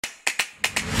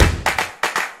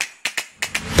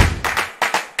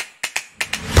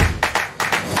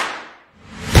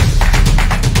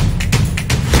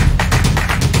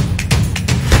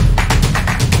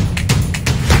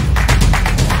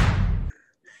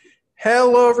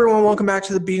Hello, everyone. Welcome back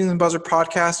to the Beating the Buzzer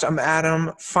podcast. I'm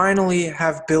Adam. Finally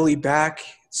have Billy back.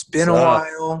 It's been a Sup?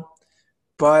 while,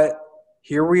 but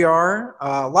here we are.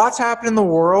 Lots happened in the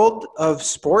world of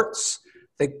sports.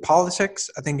 I think politics,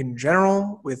 I think in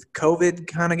general, with COVID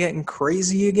kind of getting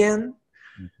crazy again.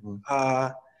 Mhm.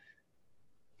 Uh,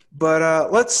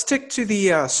 but let's stick to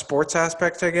the sports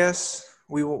aspect, I guess.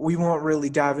 We won't really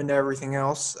dive into everything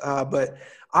else. But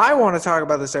I want to talk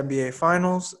about this NBA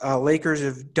Finals. Lakers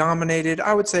have dominated,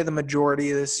 I would say, the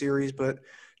majority of this series, but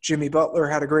Jimmy Butler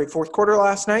had a great fourth quarter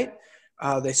last night.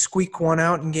 They squeaked one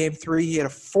out in game three. He had a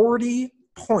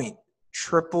 40-point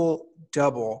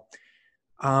triple-double.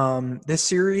 This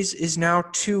series is now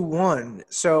 2-1.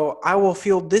 So I will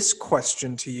field this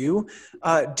question to you.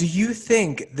 Do you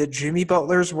think that Jimmy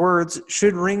Butler's words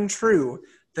should ring true?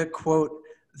 That, quote,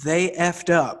 they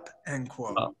effed up, end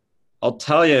quote. Uh, I'll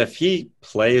tell you, if he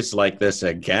plays like this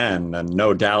again, then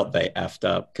no doubt they effed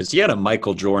up because he had a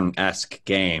Michael Jordan-esque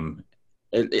game.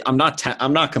 I'm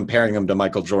not comparing him to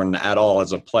Michael Jordan at all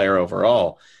as a player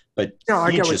overall, but No,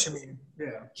 I get what you mean.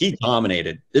 Yeah. he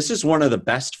dominated. This is one of the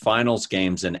best finals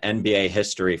games in NBA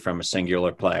history from a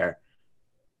singular player.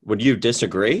 Would you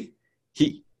disagree?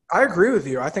 He I agree with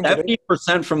you. I think it is.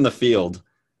 70% from the field,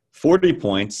 40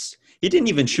 points. He didn't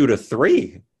even shoot a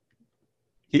three.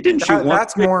 He didn't shoot one.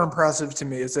 That's more impressive to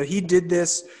me is that he did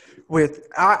this with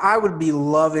I would be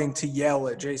loving to yell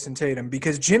at Jason Tatum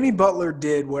because Jimmy Butler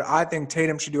did what I think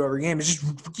Tatum should do every game. It's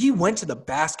just he went to the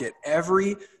basket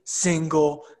every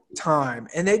single time,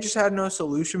 and they just had no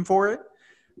solution for it.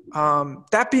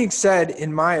 That being said,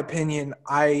 in my opinion,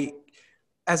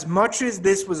 as much as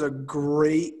this was a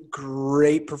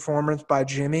great performance by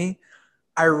Jimmy,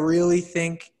 I really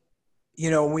think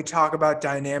when we talk about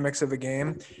dynamics of a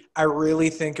game, I really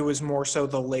think it was more so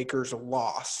the Lakers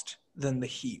lost than the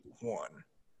Heat won.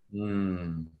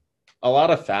 Mm. A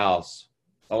lot of fouls,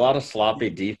 a lot of sloppy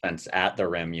defense at the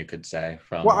rim, you could say.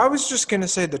 Well, From I was just going to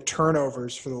say the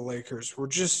turnovers for the Lakers were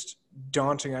just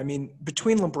daunting. I mean,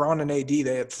 between LeBron and AD,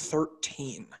 they had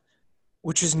 13,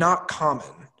 which is not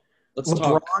common. let's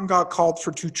talk. LeBron got called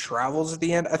for two travels at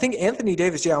the end. I think Anthony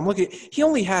Davis, I'm looking, he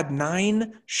only had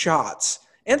 9 shots.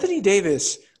 Anthony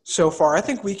Davis, so far, I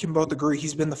think we can both agree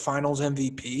he's been the finals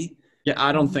MVP. Yeah,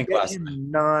 I don't You think get last night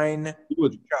him 9 he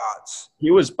was shots.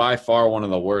 he was by far one of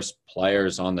the worst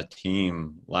players on the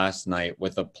team last night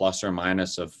with a plus or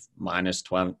minus of minus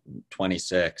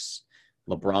 26.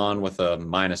 LeBron with a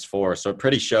 -4. So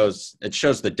it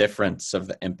shows the difference of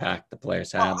the impact the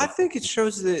players Well, have. I think it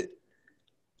shows that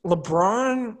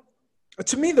LeBron,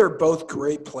 to me, they're both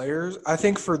great players. I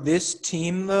think for this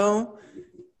team, though,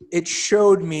 it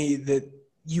showed me that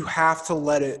you have to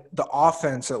let the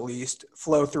offense at least,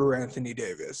 flow through Anthony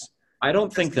Davis. I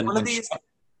don't think the One of nine. these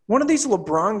one of these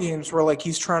LeBron games where like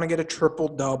he's trying to get a triple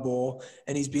double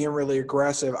and he's being really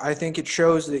aggressive, I think it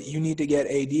shows that you need to get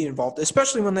AD involved,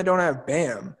 especially when they don't have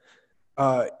Bam.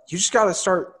 You just got to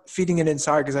start feeding it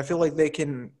inside because I feel like they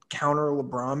can counter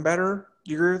LeBron better.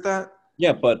 Do you agree with that?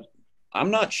 Yeah, but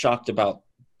I'm not shocked about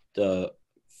the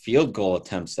field goal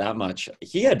attempts that much.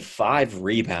 He had 5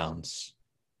 rebounds,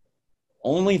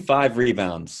 only 5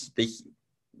 rebounds.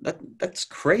 That's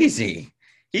crazy.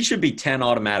 He should be 10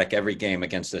 automatic every game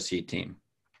against this Heat team.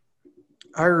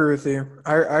 I agree with you.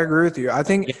 I agree with you. I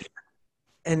think,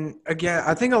 and again,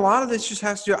 I think a lot of this just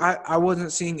has to do. I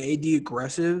wasn't seeing AD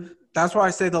aggressive. That's why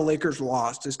I say the Lakers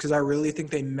lost, is because I really think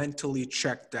they mentally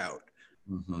checked out.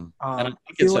 Mm-hmm. And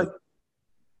I feel like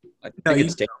I no, think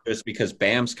it's dangerous because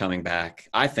Bam's coming back.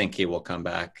 I think he will come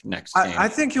back next game. I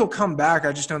think he'll come back.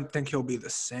 I just don't think he'll be the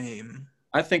same.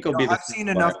 I think he'll be the I've same seen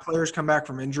player. enough players come back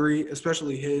from injury,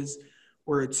 especially his,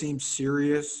 where it seems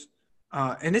serious.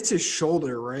 And it's his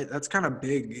shoulder, right? That's kind of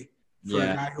big for a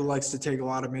Yeah. guy who likes to take a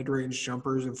lot of mid-range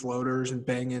jumpers and floaters and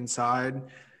bang inside.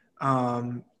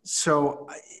 So,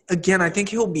 again, I think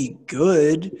he'll be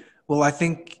good. Well, I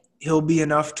think he'll be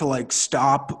enough to, like,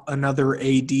 stop another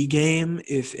AD game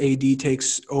if AD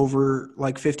takes over,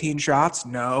 like, 15 shots?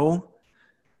 No.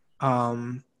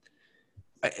 Um,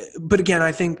 but again,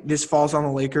 I think this falls on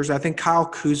the Lakers. I think Kyle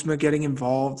Kuzma getting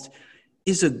involved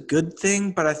is a good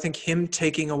thing, but I think him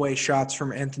taking away shots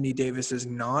from Anthony Davis is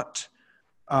not.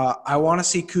 I want to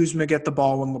see Kuzma get the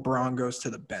ball when LeBron goes to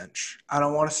the bench. I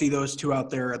don't want to see those two out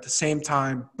there at the same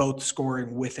time, both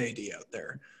scoring with AD out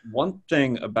there. One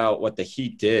thing about what the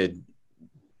Heat did,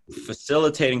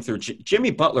 facilitating through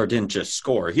Jimmy Butler didn't just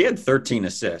score. He had 13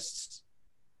 assists.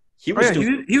 He was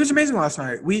doing He was amazing last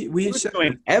night. We he was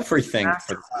doing everything.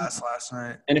 masterclass last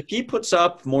night. And if he puts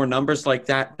up more numbers like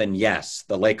that, then yes,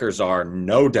 the Lakers are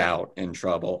no doubt in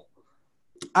trouble.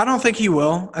 I don't think he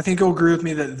will. I think he'll agree with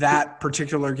me that that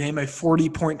particular game, a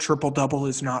 40-point triple-double,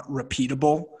 is not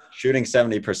repeatable. Shooting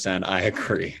 70%, I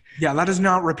agree. Yeah, that is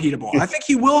not repeatable. I think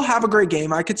he will have a great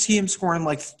game. I could see him scoring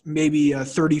like maybe a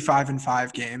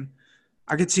 35-5 game.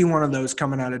 I could see one of those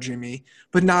coming out of Jimmy,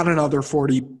 but not another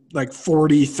 40, like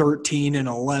 40, 13, and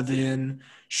 11,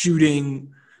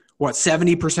 shooting,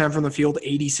 70% from the field,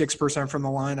 86% from the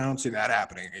line. I don't see that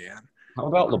happening again. How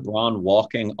about LeBron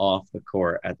walking off the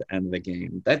court at the end of the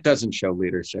game? That doesn't show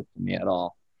leadership to me at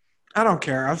all. I don't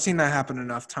care. I've seen that happen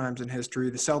enough times in history.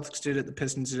 The Celtics did it. The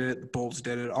Pistons did it. The Bulls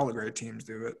did it. All the great teams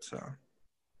do it. So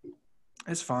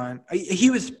it's fine. He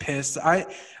was pissed. I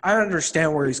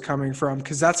understand where he's coming from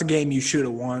because that's a game you should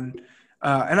have won.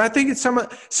 And I think it's some of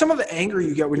the anger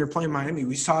you get when you're playing Miami.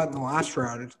 We saw it in the last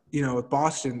round. With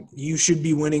Boston, you should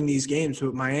be winning these games,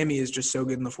 but Miami is just so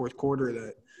good in the fourth quarter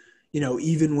that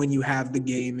even when you have the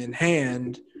game in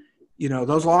hand,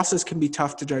 those losses can be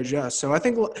tough to digest. So I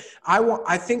think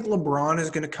LeBron is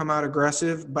going to come out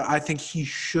aggressive, but I think he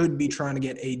should be trying to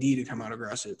get AD to come out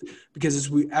aggressive because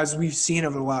as we've seen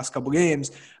over the last couple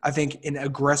games, I think an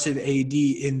aggressive AD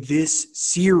in this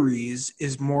series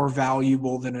is more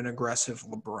valuable than an aggressive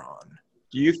LeBron.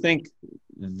 Do you think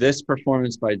this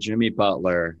performance by Jimmy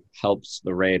Butler helps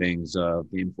the ratings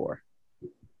of Game 4?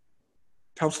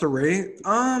 Helps the rating?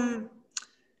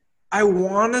 I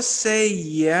want to say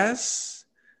yes,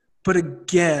 but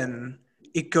again,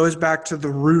 it goes back to the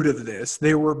root of this.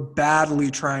 They were badly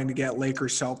trying to get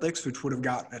Lakers Celtics, which would have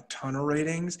gotten a ton of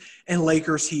ratings, and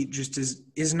Lakers Heat just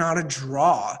is not a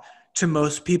draw to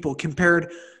most people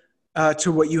compared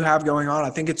to what you have going on. I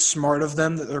think it's smart of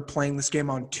them that they're playing this game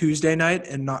on Tuesday night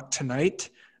and not tonight,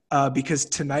 because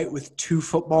tonight with 2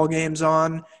 football games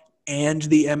on and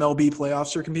the MLB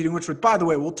playoffs are competing, which, by the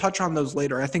way, we'll touch on those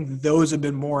later. I think those have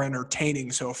been more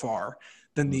entertaining so far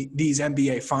than these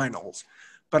NBA finals.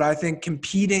 But I think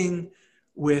competing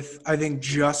with,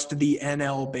 just the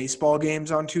NL baseball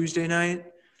games on Tuesday night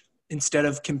instead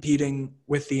of competing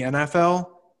with the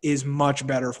NFL is much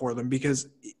better for them because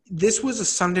this was a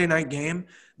Sunday night game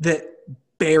that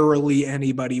barely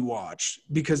anybody watched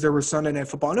because there was Sunday Night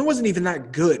Football. And it wasn't even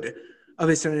that good of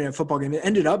a Sunday Night Football game. It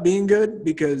ended up being good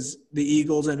because the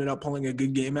Eagles ended up pulling a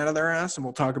good game out of their ass, and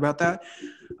we'll talk about that.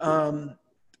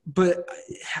 But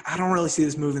I don't really see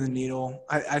this moving the needle.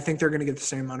 I think they're going to get the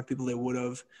same amount of people they would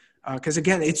have. Because,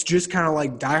 again, it's just kind of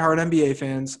like diehard NBA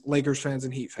fans, Lakers fans,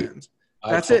 and Heat fans.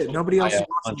 That's it. Nobody else.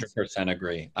 I 100%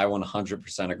 agree. I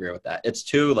 100% agree with that. It's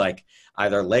two,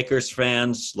 either Lakers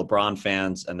fans, LeBron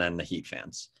fans, and then the Heat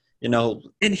fans.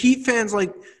 And Heat fans,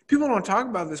 people don't talk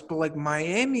about this, but,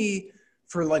 Miami –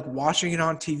 for watching it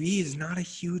on TV is not a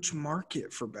huge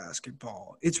market for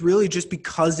basketball. It's really just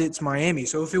because it's Miami.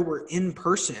 So if it were in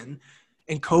person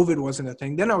and COVID wasn't a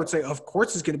thing, then I would say, of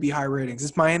course it's going to be high ratings.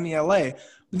 It's Miami, LA.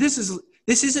 But this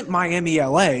isn't Miami,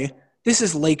 LA. This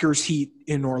is Lakers Heat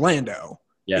in Orlando.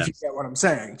 Yes. If you get what I'm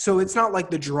saying. So it's not like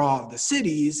the draw of the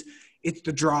cities. It's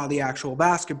the draw of the actual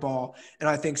basketball. And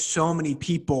I think so many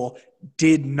people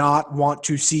did not want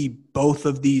to see both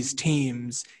of these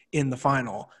teams in the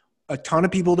final. A ton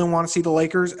of people didn't want to see the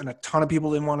Lakers, and a ton of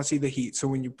people didn't want to see the Heat. So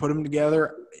when you put them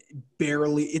together,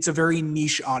 it's a very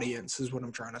niche audience, is what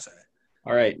I'm trying to say.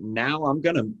 All right, now I'm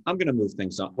gonna move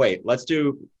things on. Wait, let's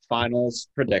do finals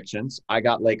predictions. I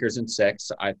got Lakers in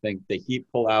 6. I think the Heat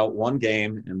pull out one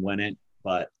game and win it,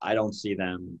 but I don't see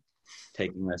them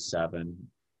taking this 7.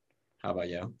 How about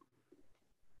you?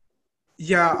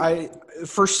 Yeah,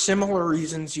 for similar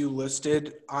reasons you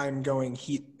listed, I'm going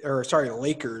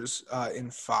Lakers in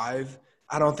 5.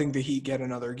 I don't think the Heat get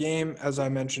another game. As I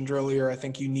mentioned earlier, I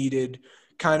think you needed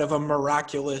kind of a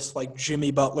miraculous,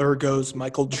 Jimmy Butler goes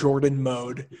Michael Jordan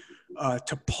mode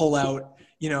to pull out.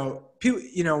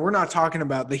 We're not talking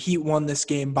about the Heat won this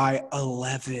game by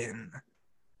 11.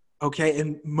 Okay,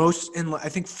 and I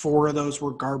think 4 of those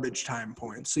were garbage time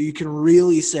points. So you can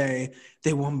really say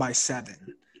they won by 7.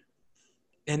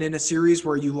 And in a series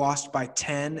where you lost by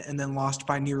 10 and then lost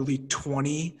by nearly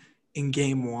 20 in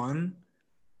game 1,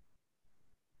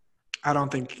 I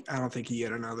don't think you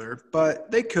get another.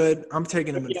 But they could. I'm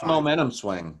taking them in 5. Momentum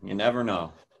swing. You never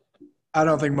know. I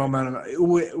don't think momentum.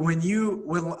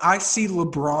 When I see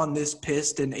LeBron this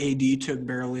pissed and AD took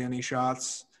barely any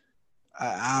shots,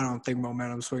 I don't think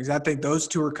momentum swings. I think those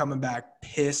two are coming back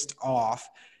pissed off.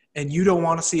 And you don't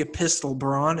want to see a pissed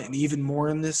LeBron, and even more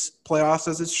in this playoffs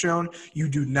as it's shown, you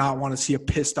do not want to see a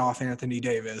pissed off Anthony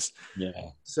Davis. Yeah.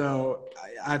 So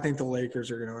I think the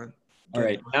Lakers are going to win. All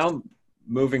right, now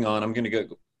moving on, I'm going to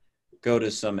go go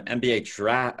to some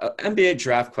NBA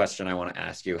draft question I want to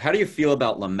ask you. How do you feel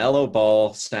about LaMelo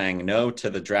Ball saying no to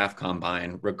the draft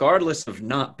combine, regardless of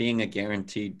not being a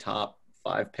guaranteed top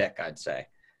 5 pick, I'd say?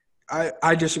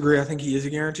 I disagree. I think he is a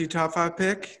guaranteed top 5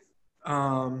 pick.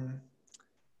 But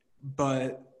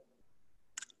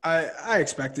I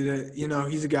expected it. You know,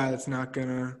 he's a guy that's not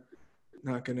gonna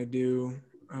do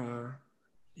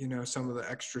some of the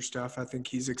extra stuff. I think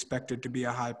he's expected to be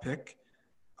a high pick.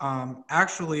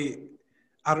 Actually,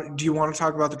 do you want to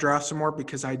talk about the draft some more?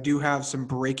 Because I do have some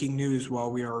breaking news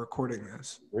while we are recording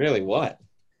this. Really? What?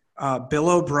 Bill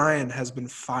O'Brien has been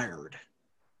fired.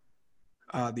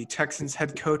 The Texans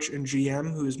head coach and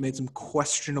GM, who has made some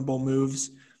questionable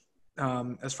moves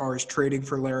as far as trading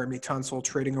for Laramie Tunsil,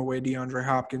 trading away DeAndre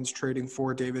Hopkins, trading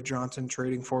for David Johnson,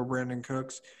 trading for Brandon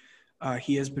Cooks.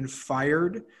 He has been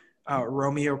fired.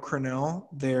 Romeo Crennel,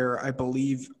 their, I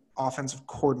believe, offensive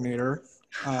coordinator,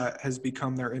 has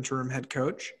become their interim head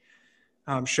coach.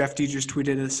 Shefty just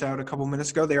tweeted this out a couple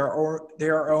minutes ago. They are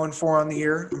 0-4 on the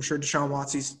year. I'm sure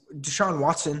Deshaun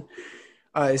Watson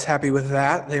is happy with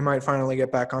that. They might finally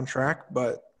get back on track,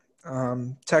 but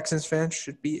Texans fans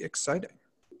should be excited.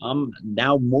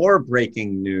 Now more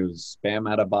breaking news. Bam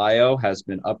Adebayo has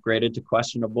been upgraded to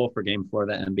questionable for Game 4 of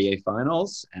the NBA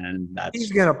Finals, and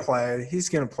he's gonna play. He's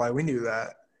gonna play. We knew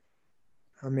that.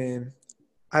 I mean,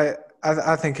 I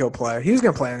think he'll play. He's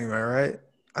gonna play anyway, right?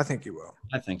 I think he will.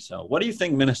 I think so. What do you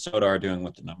think Minnesota are doing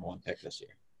with the number 1 pick this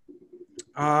year?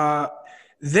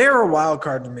 They're a wild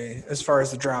card to me as far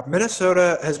as the draft.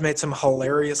 Minnesota has made some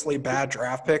hilariously bad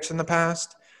draft picks in the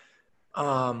past.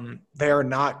 They are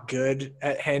not good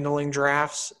at handling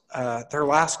drafts. Their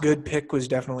last good pick was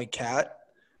definitely Cat.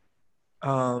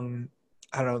 I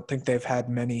don't think they've had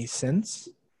many since.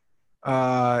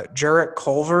 Jarrett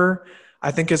Culver,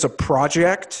 I think, is a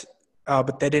project,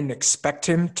 but they didn't expect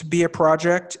him to be a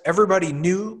project. Everybody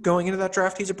knew going into that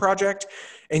draft he's a project,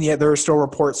 and yet there are still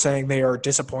reports saying they are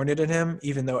disappointed in him,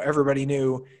 even though everybody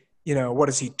knew, what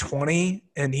is he, 20?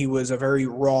 And he was a very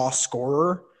raw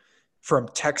scorer from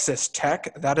Texas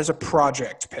Tech. That is a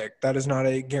project pick. That is not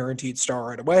a guaranteed star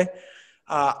right away.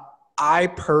 I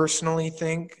personally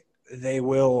think they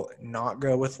will not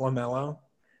go with LaMelo.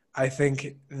 I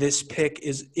think this pick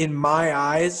is, in my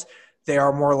eyes, they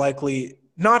are more likely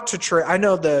not to trade. I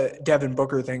know the Devin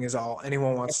Booker thing is all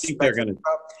anyone wants to speculate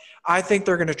about. I think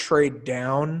they're going to trade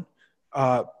down,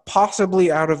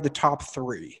 possibly out of the top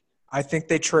 3. I think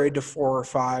they trade to 4 or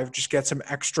 5, just get some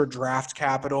extra draft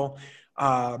capital,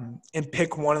 and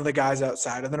pick one of the guys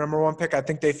outside of the number 1 pick. I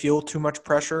think they feel too much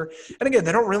pressure. And again,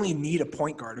 they don't really need a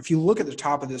point guard. If you look at the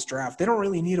top of this draft, they don't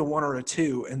really need a 1 or a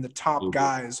 2, and the top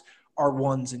guys are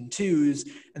 1s and 2s.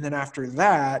 And then after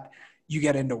that, you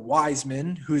get into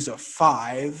Wiseman, who's a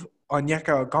 5,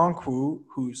 Onyeka Okongwu,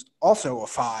 who's also a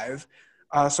 5.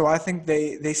 So I think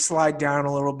they slide down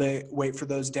a little bit, wait for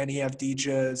those Denny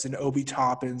Avdiijas and Obi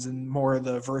Toppins and more of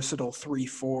the versatile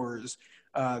 3-4s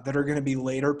that are going to be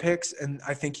later picks. And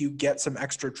I think you get some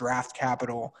extra draft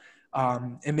capital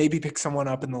and maybe pick someone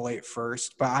up in the late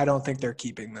first. But I don't think they're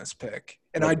keeping this pick.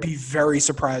 And I'd be very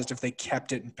surprised if they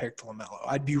kept it and picked LaMelo.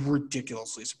 I'd be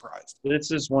ridiculously surprised.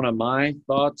 This is one of my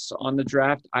thoughts on the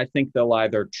draft. I think they'll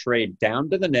either trade down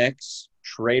to the Knicks,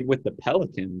 trade with the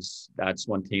Pelicans. That's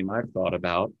one team I've thought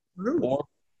about. Really? Or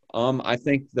I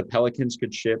think the Pelicans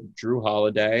could ship Drew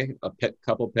Holiday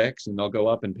couple picks, and they'll go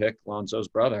up and pick Lonzo's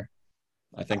brother.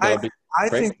 I think that would be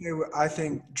crazy. I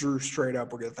think Drew straight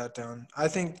up will get that done. I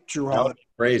think Drew That would Holiday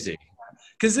be crazy.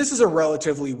 because this is a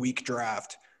relatively weak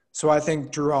draft, so I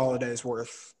think Drew Holiday is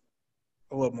worth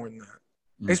a little more than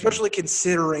that, especially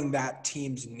considering that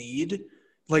team's need.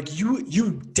 Like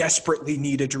you desperately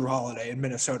need a Drew Holiday in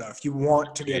Minnesota if you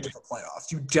want to get to the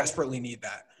playoffs. You desperately need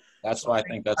that. That's why I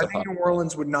think that's I think New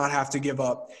Orleans would not have to give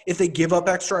up. If they give up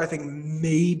extra, I think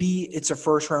maybe it's a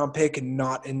first-round pick and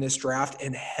not in this draft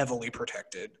and heavily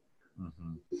protected.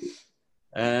 Mm-hmm.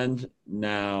 And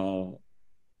now,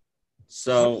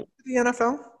 so the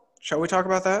NFL? Shall we talk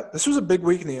about that? This was a big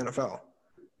week in the NFL.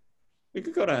 We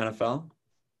could go to NFL.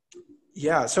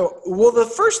 Yeah. So, the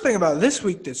first thing about this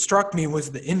week that struck me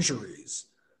was the injuries.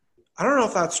 I don't know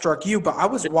if that struck you, but I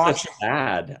was watching.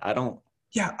 Sad. I don't.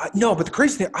 Yeah, no, but the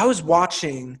crazy thing, I was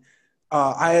watching.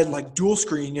 I had like dual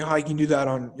screen. You know how you can do that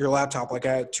on your laptop? Like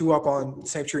I had 2 up on the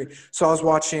same screen. So I was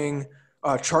watching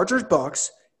Chargers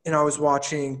Bucks, and I was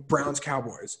watching Browns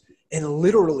Cowboys. And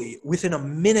literally within a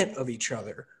minute of each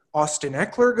other, Austin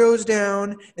Eckler goes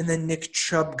down, and then Nick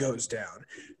Chubb goes down.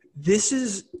 This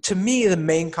is, to me, the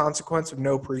main consequence of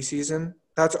no preseason.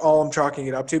 That's all I'm chalking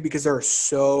it up to because there are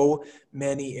so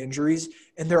many injuries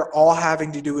and they're all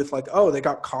having to do with like, oh, they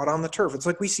got caught on the turf. It's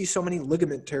like we see so many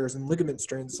ligament tears and ligament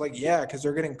strains. It's like, yeah, because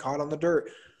they're getting caught on the dirt.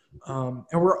 And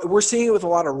we're seeing it with a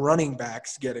lot of running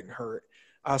backs getting hurt.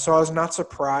 So I was not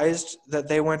surprised that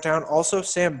they went down. Also,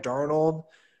 Sam Darnold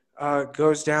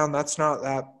goes down. That's not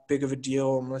that big of a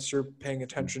deal unless you're paying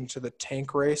attention to the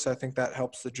tank race. I think that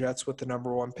helps the Jets with the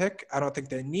number 1 pick. I don't think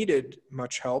they needed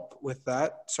much help with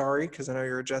that. Sorry, because I know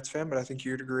you're a Jets fan, but I think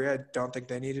you'd agree. I don't think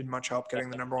they needed much help getting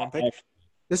the number 1 pick.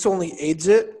 This only aids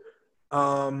it.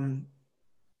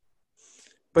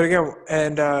 But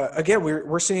again,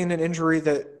 we're seeing an injury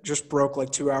that just broke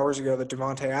like 2 hours ago that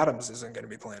Devontae Adams isn't going to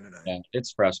be playing tonight. Yeah,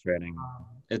 it's frustrating.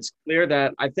 It's clear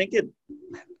that I think it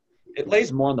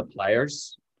lays more on the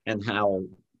players and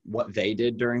what they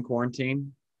did during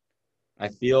quarantine. I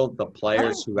feel the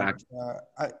players who actually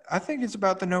I think it's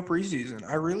about the no preseason.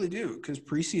 I really do, because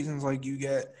preseason's like you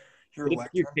get your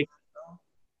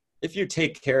if you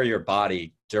take care of your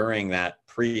body during that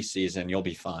preseason, you'll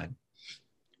be fine.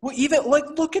 Well, even like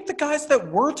look at the guys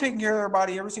that were taking care of their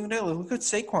body every single day. Like, look at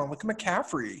Saquon, look at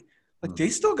McCaffrey. Like they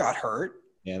still got hurt.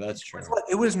 Yeah, that's true.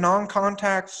 It was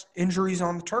non-contact injuries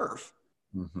on the turf.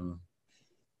 Mm-hmm.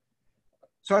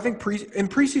 So I think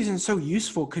preseason is so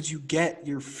useful because you get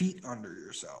your feet under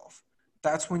yourself.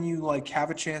 That's when you like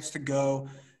have a chance to go.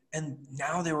 And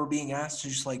now they were being asked to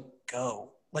just like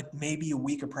go, like maybe a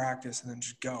week of practice and then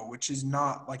just go, which is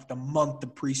not like the month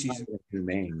of preseason.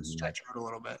 Stretch out a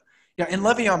little bit. Yeah, and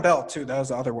Le'Veon Bell too. That was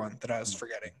the other one that I was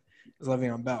forgetting. It was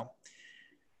Le'Veon Bell.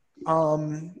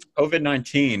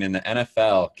 COVID-19 in the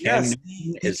NFL. Cam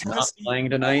Newton is not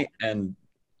playing tonight, and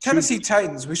Tennessee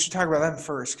Titans. We should talk about them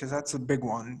first because that's a big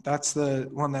one. That's the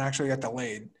one that actually got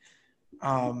delayed.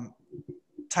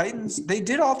 Titans. They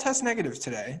did all test negative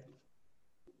today,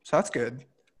 so that's good.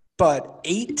 But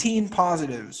 18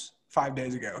 positives 5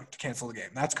 days ago to cancel the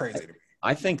game. That's crazy to me.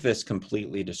 I think this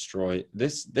completely destroyed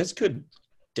this. This could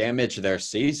damage their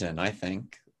season. I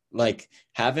think like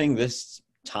having this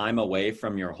time away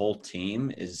from your whole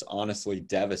team is honestly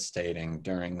devastating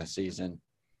during the season.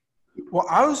 Well,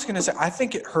 I was going to say, I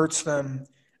think it hurts them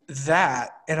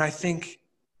and I think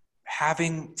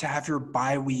having to have your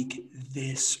bye week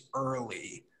this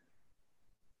early,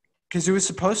 because it was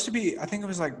supposed to be, I think it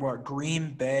was like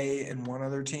Green Bay and one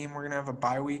other team were going to have a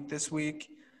bye week this week,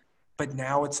 but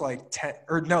now it's like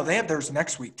they have theirs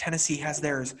next week. Tennessee has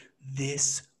theirs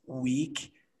this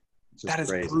week. That is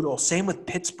crazy. Brutal. Same with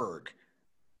Pittsburgh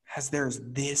has theirs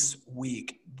this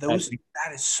week.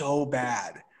 That is so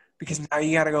bad because now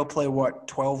you got to go play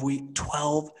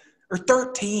 12 or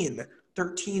 13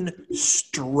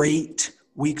 straight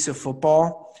weeks of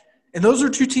football. And those are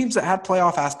two teams that had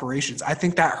playoff aspirations. I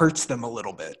think that hurts them a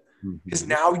little bit because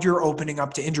now you're opening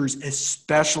up to injuries,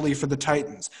 especially for the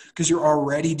Titans, because you're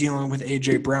already dealing with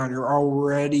A.J. Brown. You're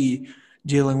already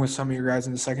dealing with some of your guys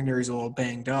in the secondaries a little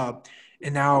banged up.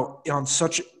 And now on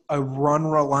such a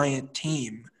run-reliant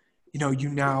team, you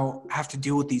now have to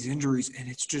deal with these injuries, and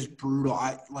it's just brutal.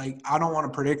 I don't want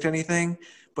to predict anything,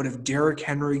 but if Derrick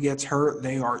Henry gets hurt,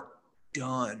 they are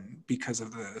done because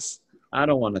of this. I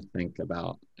don't want to think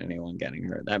about anyone getting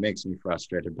hurt. That makes me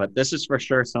frustrated. But this is for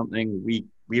sure something we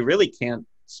really can't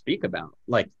speak about.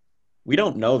 Like, we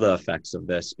don't know the effects of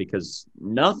this because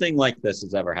nothing like this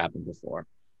has ever happened before.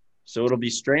 So it'll be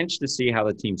strange to see how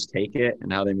the teams take it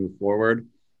and how they move forward.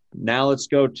 Now let's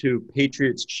go to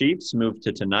Patriots-Chiefs, move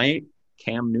to tonight.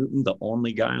 Cam Newton, the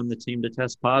only guy on the team to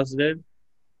test positive,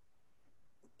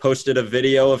 posted a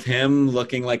video of him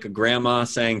looking like a grandma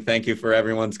saying thank you for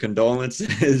everyone's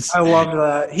condolences. I love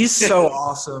that. He's so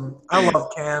awesome. I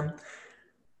love Cam.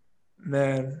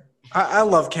 Man, I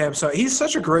love Cam. So he's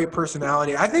such a great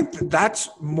personality. I think that's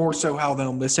more so how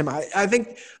they'll miss him. I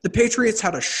think the Patriots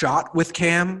had a shot with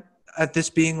Cam at this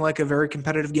being like a very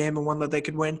competitive game and one that they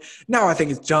could win. Now I think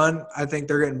it's done. I think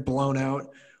they're getting blown out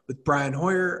with Brian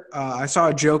Hoyer. I saw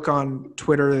a joke on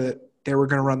Twitter that they were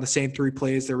going to run the same 3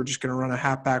 plays. They were just going to run a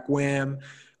halfback wham,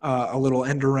 a little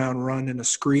end-around run, and a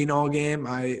screen all game.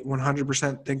 I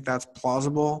 100% think that's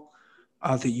plausible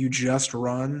that you just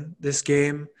run this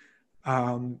game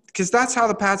because that's how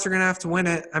the Pats are going to have to win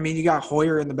it. I mean, you got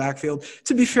Hoyer in the backfield.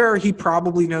 To be fair, he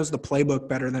probably knows the playbook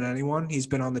better than anyone. He's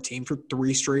been on the team for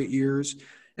 3 straight years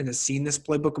and has seen this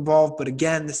playbook evolve. But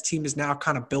again, this team is now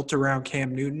kind of built around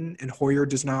Cam Newton, and Hoyer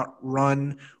does not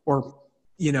run or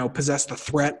possess the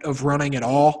threat of running at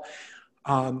all.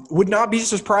 Would not be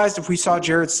surprised if we saw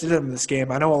Jarrett Stidham in this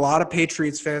game. I know a lot of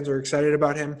Patriots fans are excited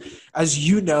about him. As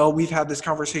you know, we've had this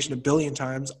conversation a billion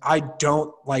times. I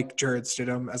don't like Jarrett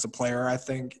Stidham as a player. I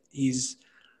think he's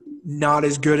not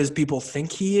as good as people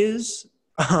think he is.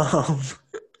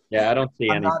 Yeah, I don't see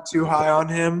I'm any. not too high on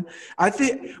him. I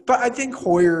think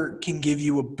Hoyer can give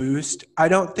you a boost. I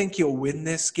don't think you'll win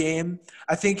this game.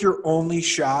 I think your only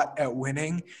shot at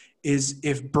winning is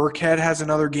if Burkhead has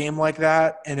another game like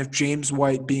that, and if James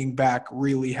White being back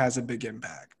really has a big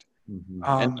impact. And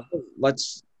Um,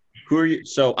 let's. Who are you?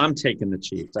 So I'm taking the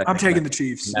Chiefs. I I'm think taking that's the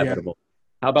Chiefs. Yeah. inevitable.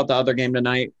 How about the other game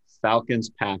tonight? Falcons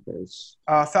Packers.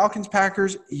 Falcons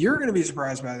Packers. You're going to be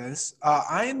surprised by this.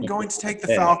 I am going to take the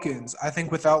Hey, Falcons. I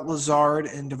think without Lazard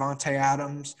and Devontae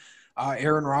Adams,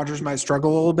 Aaron Rodgers might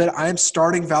struggle a little bit. I am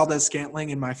starting Valdez Scantling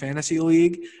in my fantasy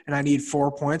league, and I need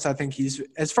 4 points. I think he's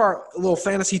as far a little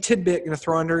fantasy tidbit going to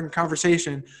throw under in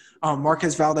conversation.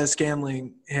 Marquez Valdez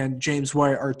Scantling and James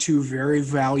White are two very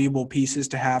valuable pieces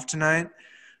to have tonight.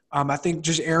 I think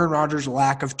just Aaron Rodgers'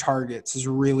 lack of targets is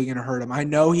really going to hurt him. I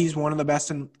know he's one of the best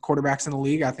quarterbacks in the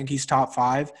league. I think he's top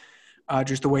 5,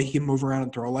 just the way he can move around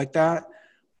and throw like that.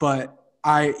 But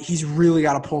he's really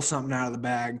got to pull something out of the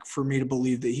bag for me to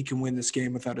believe that he can win this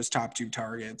game without his top 2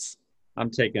 targets. I'm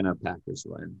taking a Packers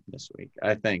win this week.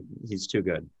 I think he's too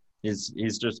good. He's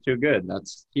just too good.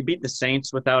 He beat the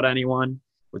Saints without anyone,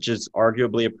 which is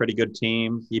arguably a pretty good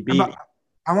team. He beat.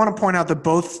 I want to point out that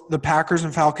both the Packers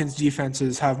and Falcons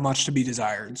defenses have much to be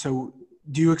desired. So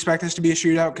do you expect this to be a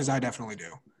shootout? Because I definitely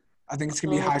do. I think it's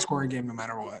going to be a high-scoring game no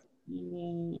matter what.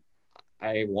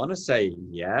 I want to say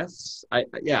yes. I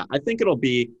think it'll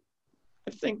be.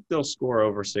 I think they'll score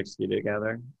over 60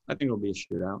 together. I think it'll be a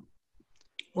shootout.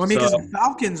 Well, I mean, because the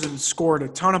Falcons have scored a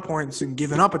ton of points and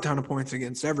given up a ton of points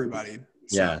against everybody.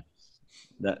 So.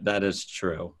 Yeah, that is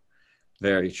true.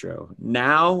 Very true.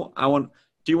 Now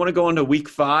do you want to go into week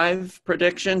 5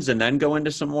 predictions and then go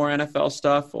into some more NFL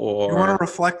stuff, or you want to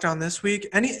reflect on this week?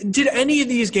 Did any of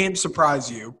these games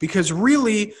surprise you? Because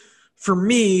really, for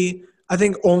me, I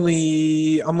think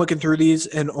I'm looking through these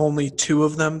and only 2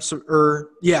 of them,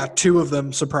 2 of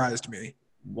them surprised me.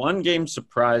 One game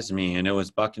surprised me, and it was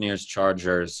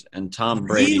Buccaneers-Chargers and Tom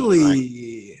Brady.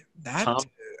 Really?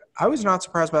 I was not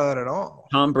surprised by that at all.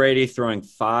 Tom Brady throwing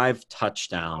 5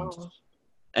 touchdowns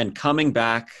and coming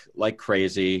back like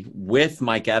crazy with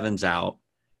Mike Evans out.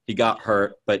 He got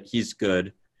hurt, but he's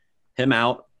good. Him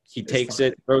out, he takes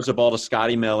it, throws the ball to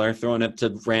Scotty Miller, throwing it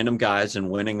to random guys and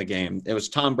winning the game. It was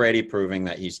Tom Brady proving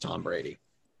that he's Tom Brady.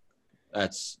 I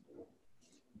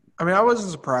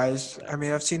wasn't surprised.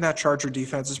 I've seen that Charger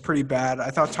defense is pretty bad.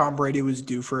 I thought Tom Brady was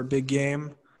due for a big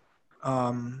game.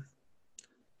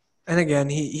 And again,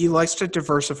 he likes to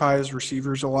diversify his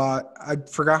receivers a lot. I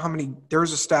forgot there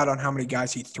was a stat on how many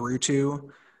guys he threw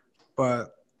to.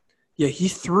 But, yeah, he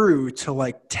threw to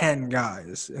like 10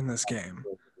 guys in this game,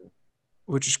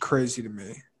 which is crazy to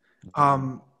me.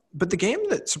 But the game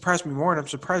that surprised me more, and I'm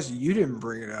surprised you didn't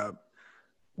bring it up,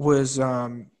 was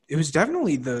it was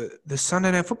definitely the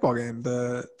Sunday Night Football game,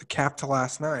 the cap to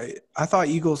last night. I thought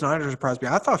Eagles-Niners surprised me.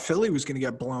 I thought Philly was going to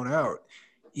get blown out,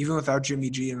 even without Jimmy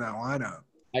G in that lineup.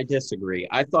 I disagree.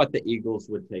 I thought the Eagles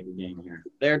would take a game here.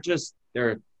 They're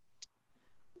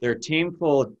a team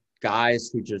full of guys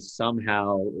who just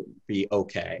somehow be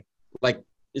okay. Like,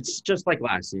 it's just like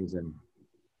last season.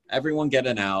 Everyone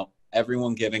getting out,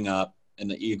 everyone giving up,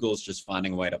 and the Eagles just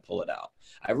finding a way to pull it out.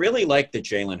 I really like the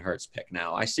Jalen Hurts pick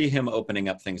now. I see him opening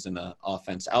up things in the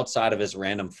offense outside of his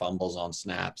random fumbles on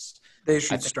snaps. They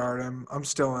should start him. I'm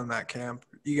still in that camp.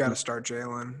 You got to start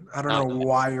Jalen. I don't know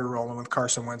why you're rolling with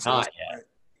Carson Wentz.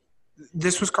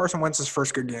 This was Carson Wentz's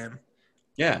first good game.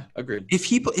 Yeah, agreed. If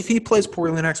he plays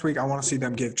poorly next week, I want to see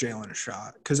them give Jalen a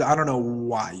shot because I don't know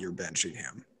why you're benching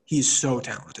him. He's so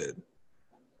talented.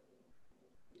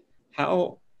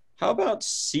 How about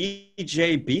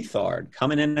C.J. Beathard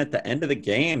coming in at the end of the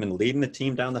game and leading the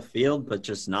team down the field, but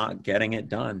just not getting it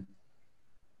done?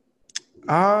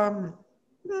 Niners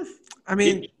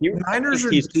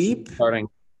are deep.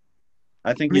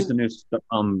 I think he's the new,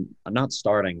 not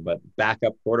starting, but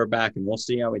backup quarterback, and we'll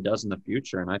see how he does in the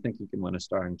future. And I think he can win a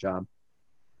starting job.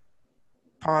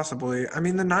 Possibly.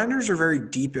 The Niners are very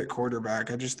deep at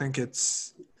quarterback. I just think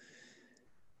it's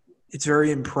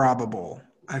very improbable.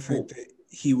 I think that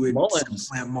he would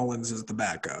plant Mullins as the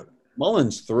backup.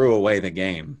 Mullins threw away the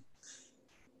game.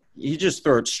 He just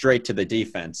threw it straight to the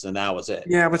defense, and that was it.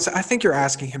 Yeah, but I think you're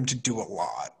asking him to do a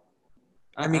lot.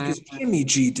 Because Jimmy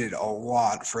G did a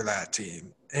lot for that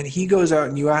team. And he goes out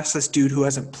and you ask this dude who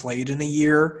hasn't played in a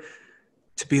year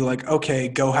to be like, okay,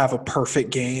 go have a perfect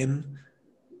game.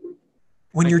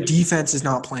 When your defense is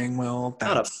not playing well.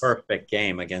 Not a perfect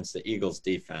game against the Eagles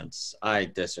defense. I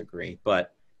disagree.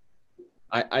 But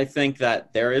I think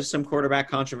that there is some quarterback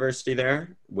controversy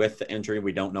there with the injury.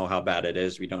 We don't know how bad it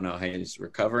is. We don't know how he's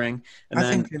recovering. I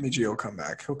think Jimmy G will come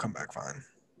back. He'll come back fine.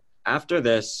 After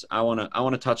this, I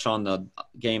wanna touch on the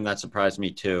game that surprised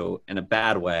me too in a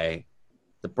bad way.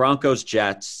 The Broncos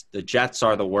Jets. The Jets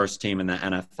are the worst team in the How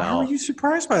are NFL. you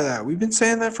surprised by that? We've been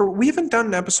saying that we haven't done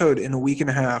an episode in a week and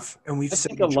a half, and we've I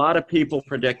said think a the lot of Jets. people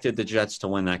predicted the Jets to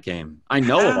win that game. I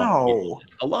know a lot of people.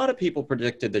 How? A lot of people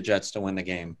predicted the Jets to win the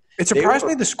game. It They surprised were.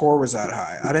 me the score was that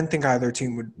high. I didn't think either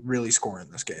team would really score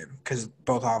in this game because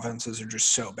both offenses are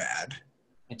just so bad.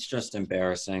 It's just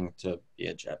embarrassing to be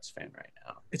a Jets fan right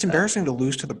now. It's embarrassing to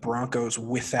lose to the Broncos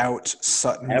without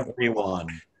Sutton or Locke.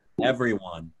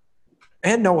 Everyone,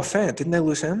 And Noah Fant. Didn't they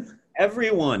lose him?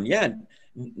 everyone. Yeah,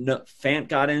 no, Fant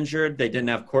got injured. They didn't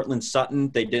have Cortland Sutton.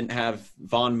 They didn't have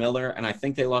Von Miller, and I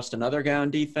think they lost another guy on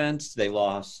defense. They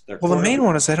lost their Well, the quarterback. main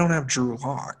one is they don't have Drew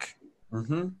Lock.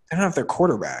 Mm-hmm. They don't have their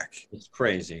quarterback. It's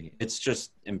crazy. It's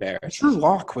just Drew embarrassing.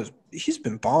 Lock he's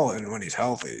been balling when he's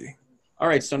healthy. All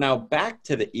right, so now back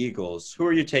to the Eagles. Who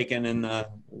are you taking in the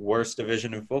worst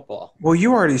division in football? Well,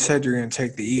 you already said you're going to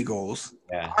take the Eagles.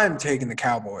 Yeah. I'm taking the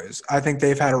Cowboys. I think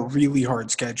they've had a really hard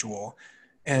schedule,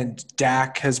 and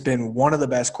Dak has been one of the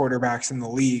best quarterbacks in the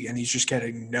league, and he's just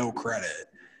getting no credit.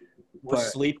 We're But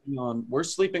sleeping on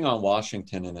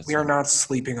Washington in this. we are not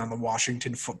sleeping on the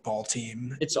Washington football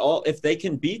team. It's all if they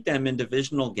can beat them in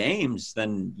divisional games,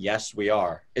 then yes, we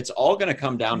are. It's all going to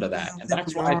come down to that, and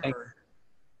that's why I think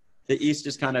the East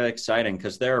is kind of exciting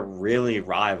because they're really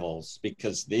rivals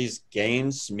because these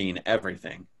games mean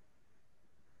everything.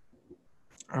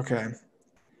 Okay.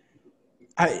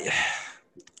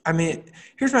 I mean,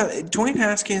 here's my Dwayne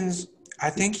Haskins.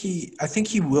 I think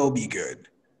he will be good.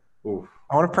 Ooh.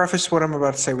 I want to preface what I'm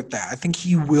about to say with that. I think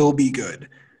he will be good,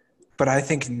 but I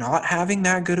think not having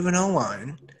that good of an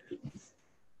O-line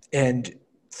and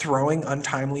throwing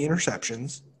untimely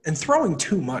interceptions and throwing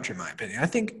too much, in my opinion. I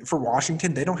think for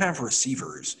Washington, they don't have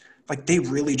receivers. Like, they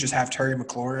really just have Terry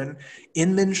McLaurin.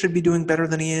 Inman should be doing better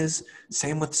than he is.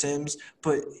 Same with Sims.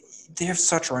 But they have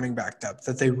such running back depth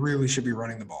that they really should be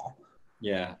running the ball.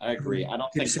 Yeah, I agree. I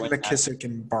don't think Gibson, McKissick,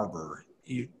 and Barber.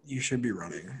 You should be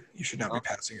running. You should not be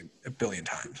passing it a billion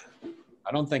times.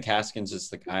 I don't think Haskins is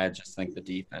the guy. I just think the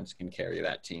defense can carry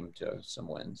that team to some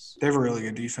wins. They have a really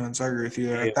good defense. I agree with you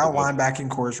there. That linebacking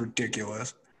core is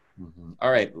ridiculous. Mm-hmm. All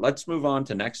right, let's move on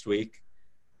to next week.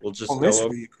 We'll just this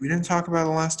week, we didn't talk about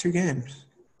the last two games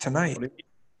tonight.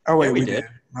 Oh, wait, we did.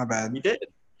 My bad. We did.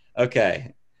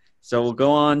 Okay, so we'll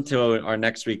go on to our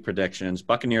next week predictions.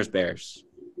 Buccaneers, Bears.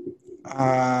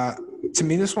 To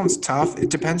me, this one's tough. It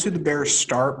depends who the Bears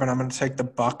start, but I'm going to take the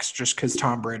Bucs just because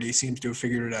Tom Brady seems to have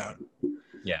figured it out.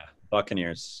 Yeah,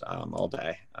 Buccaneers all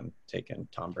day. I'm taking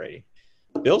Tom Brady.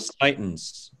 Bills,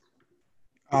 Titans.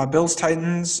 Bills,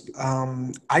 Titans.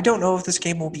 I don't know if this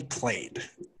game will be played.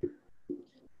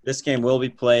 This game will be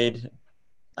played.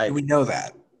 We know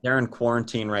that. They're in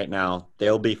quarantine right now.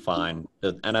 They'll be fine.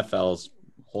 The NFL's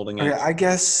holding it. I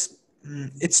guess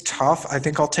it's tough. I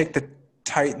think I'll take the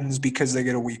Titans because they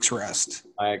get a week's rest.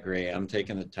 I agree. I'm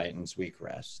taking the Titans week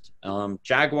rest.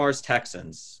 Jaguars,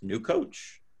 Texans. New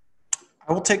coach.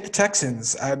 I will take the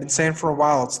Texans. I've been saying for a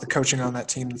while it's the coaching on that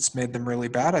team that's made them really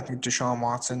bad. I think Deshaun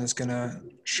Watson is going to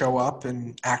show up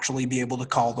and actually be able to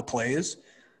call the plays.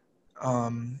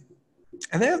 And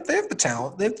they have the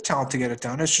talent. They have the talent to get it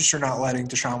done. It's just you're not letting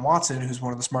Deshaun Watson, who's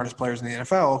one of the smartest players in the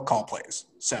NFL, call plays.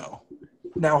 So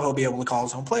now he'll be able to call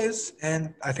his own plays,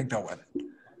 and I think they'll win.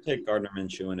 I'll take Gardner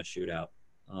Minshew in a shootout.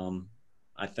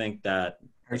 I think that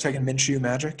 – Are you taking Minshew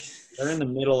Magic? They're in the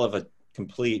middle of a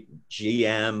complete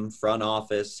GM, front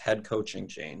office, head coaching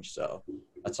change, so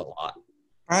that's a lot.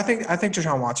 I think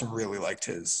Deshaun Watson really liked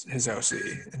his OC,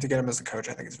 and to get him as a coach,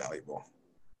 I think it's valuable.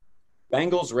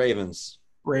 Bengals,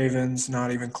 Ravens,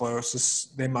 not even close.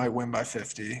 They might win by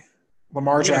 50.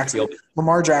 Lamar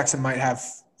Jackson might have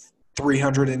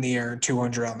 300 in the air and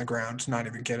 200 on the ground. Not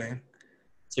even kidding.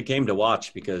 It's a game to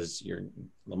watch because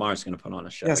Lamar's going to put on a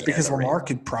show. Yes, because Lamar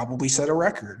could probably set a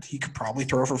record. He could probably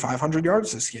throw for 500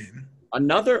 yards this game.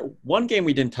 One game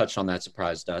we didn't touch on that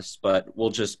surprised us, but we'll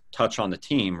just touch on the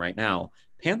team right now.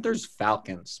 Panthers,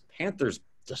 Falcons. Panthers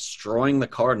destroying the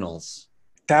Cardinals.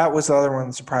 That was the other one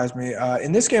that surprised me.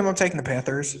 In this game, I'm taking the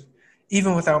Panthers.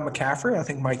 Even without McCaffrey, I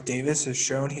think Mike Davis has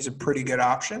shown he's a pretty good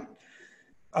option.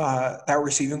 That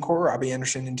receiving core, Robbie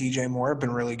Anderson and DJ Moore, have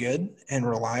been really good and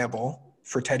reliable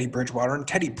for Teddy Bridgewater. And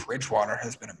Teddy Bridgewater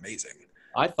has been amazing.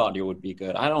 I thought he would be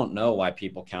good. I don't know why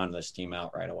people counted this team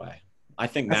out right away. I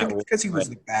think it's because he was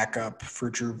the backup for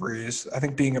Drew Brees. I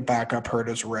think being a backup hurt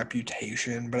his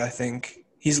reputation, but I think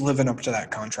he's living up to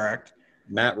that contract.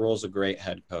 Matt Rule's a great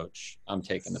head coach. I'm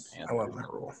taking the Panthers. I love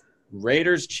Matt Rule.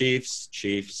 Raiders, Chiefs.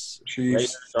 Chiefs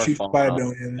by a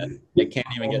billion. They can't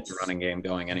even get the running game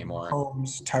going anymore.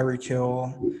 Holmes, Tyreek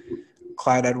Hill,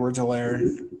 Clyde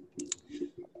Edwards-Helaire.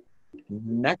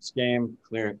 Next game,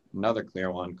 another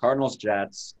clear one. Cardinals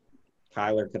Jets.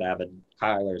 Kyler's gonna have a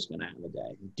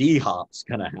day. D-Hop's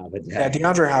gonna have a day. Yeah,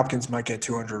 DeAndre Hopkins might get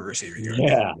 200 receiving yards.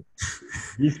 Yeah,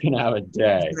 he's gonna have a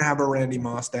day. He's gonna have a Randy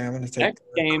Moss day. I'm gonna take Next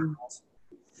game.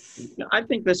 I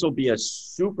think this will be a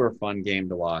super fun game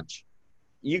to watch.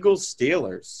 Eagles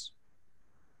Steelers.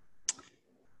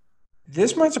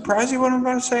 This might surprise you what I'm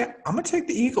about to say. I'm gonna take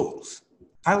the Eagles.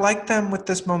 I like them with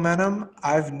this momentum.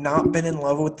 I've not been in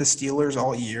love with the Steelers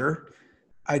all year.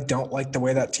 I don't like the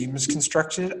way that team is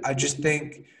constructed. I just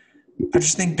think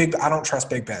I don't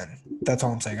trust Big Ben. That's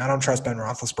all I'm saying. I don't trust Ben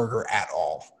Roethlisberger at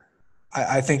all.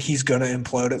 I think he's going to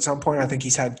implode at some point. I think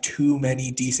he's had too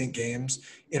many decent games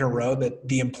in a row that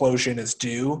the implosion is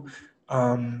due.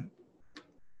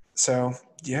 So,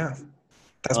 yeah,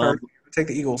 that's why I take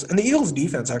the Eagles. And the Eagles'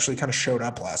 defense actually kind of showed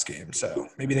up last game, so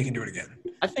maybe they can do it again.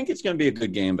 I think it's going to be a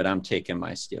good game, but I'm taking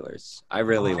my Steelers. I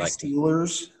really like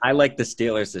Steelers. I like the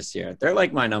Steelers this year. They're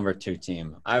like my number 2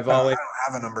 team. I don't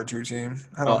have a number 2 team.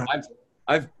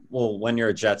 Well, when you're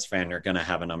a Jets fan, you're going to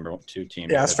have a number 2 team.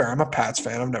 Yeah, that's fair. I'm a Pats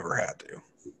fan. I've never had to.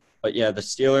 But, yeah, the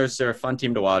Steelers, they're a fun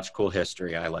team to watch. Cool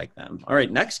history. I like them. All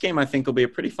right, next game I think will be a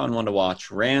pretty fun one to watch.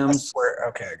 Rams.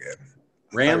 Okay, good.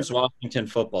 Rams-Washington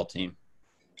football team.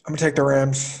 I'm going to take the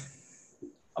Rams.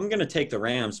 I'm going to take the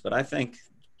Rams, but I think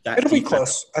it'll be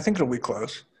close. I think it'll be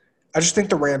close. I just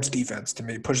think the Rams defense, to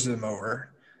me, pushes them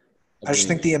over. I just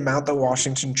think the amount that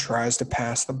Washington tries to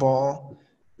pass the ball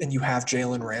and you have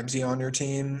Jalen Ramsey on your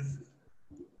team,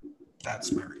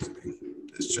 that's my reasoning.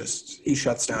 It's just he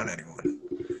shuts down anyone.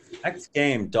 Next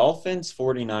game, Dolphins,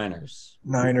 49ers.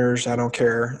 Niners, I don't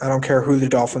care. I don't care who the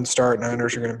Dolphins start.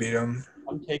 Niners are going to beat them.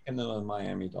 I'm taking the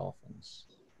Miami Dolphins.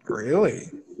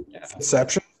 Really? Yeah.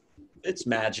 Deception? It's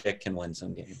Magic can win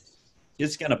some games.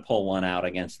 He's going to pull one out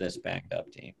against this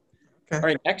banged-up team. Okay. All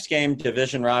right, next game,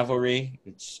 division rivalry.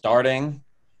 It's starting.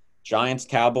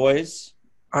 Giants-Cowboys.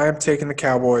 I am taking the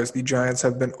Cowboys. The Giants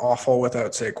have been awful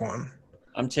without Saquon.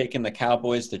 I'm taking the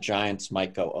Cowboys. The Giants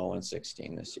might go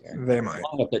 0-16 this year. They might.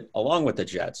 Along with the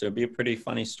Jets. It would be a pretty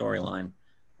funny storyline.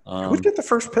 Who would get the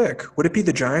first pick? Would it be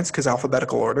the Giants because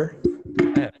alphabetical order?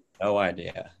 I have no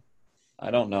idea. I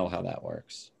don't know how that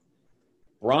works.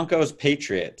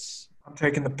 Broncos-Patriots. I'm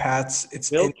taking the Pats.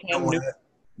 It's in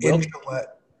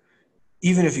Gillette.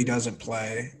 Even if he doesn't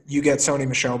play, you get Sony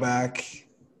Michel back.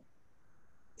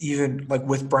 Even like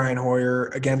with Brian Hoyer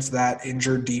against that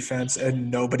injured defense and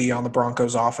nobody on the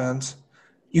Broncos offense,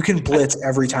 you can blitz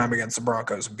every time against the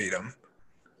Broncos and beat them.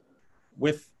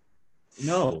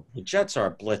 The Jets are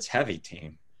a blitz-heavy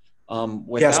team.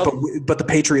 Yes, but the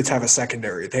Patriots have a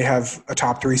secondary. They have a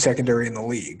top 3 secondary in the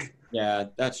league. Yeah,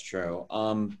 that's true.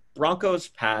 Broncos,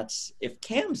 Pats. If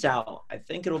Cam's out, I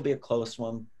think it'll be a close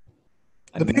one.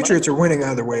 The Patriots are winning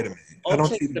either way to me. I don't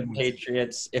see the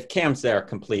Patriots. If Cam's there,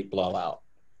 complete blowout.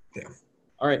 Yeah.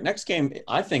 All right, next game.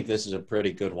 I think this is a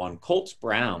pretty good one. Colts,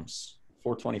 Browns,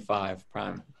 425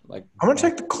 prime. I'm going to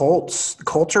take the Colts. The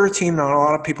Colts are a team not a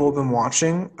lot of people have been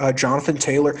watching. Jonathan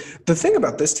Taylor. The thing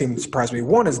about this team that surprised me,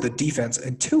 1 is the defense,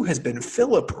 and 2 has been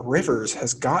Phillip Rivers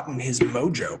has gotten his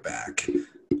mojo back.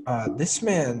 This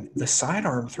man, the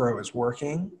sidearm throw is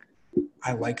working.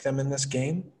 I like them in this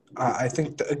game. I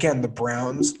think, again, the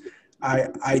Browns,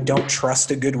 I don't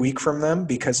trust a good week from them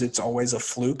because it's always a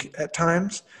fluke at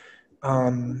times.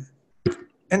 And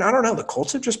I don't know. The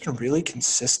Colts have just been really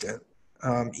consistent.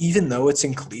 Even though it's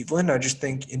in Cleveland, I just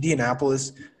think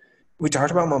Indianapolis – we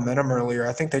talked about momentum earlier.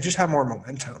 I think they just have more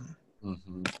momentum.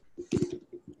 Mm-hmm.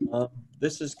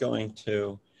 This is going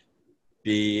to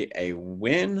be a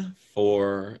win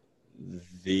for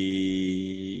the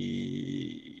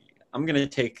 – I'm gonna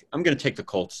take the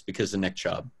Colts because of Nick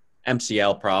Chubb.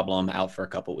 MCL problem, out for a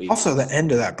couple weeks. Also, the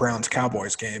end of that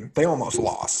Browns-Cowboys game, they almost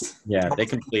lost. Yeah, they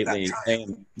completely they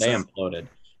imploded.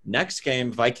 Next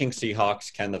game,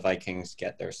 Vikings-Seahawks. Can the Vikings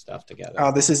get their stuff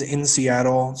together? This is in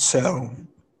Seattle, so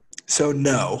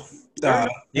no. The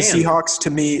Seahawks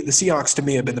to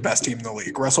me have been the best team in the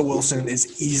league. Russell Wilson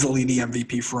is easily the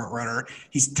MVP front runner.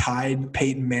 He's tied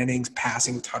Peyton Manning's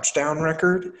passing touchdown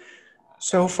record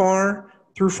so far.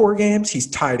 Through 4 games, he's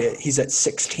tied it. He's at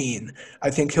 16. I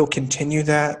think he'll continue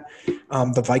that.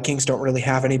 The Vikings don't really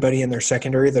have anybody in their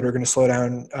secondary that are going to slow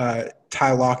down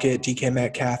Ty Lockett, DK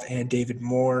Metcalf, and David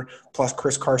Moore. Plus,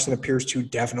 Chris Carson appears to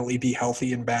definitely be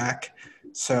healthy and back.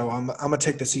 So I'm going to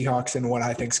take the Seahawks in what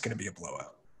I think is going to be a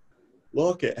blowout.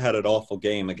 Lockett had an awful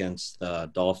game against the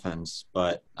Dolphins,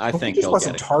 but I think he just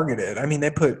wasn't targeted. I mean,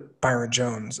 they put Byron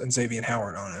Jones and Xavier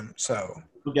Howard on him, so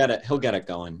he'll get it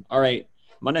going. All right.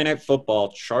 Monday Night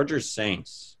Football, Chargers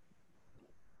Saints.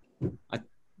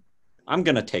 I'm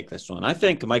going to take this one. I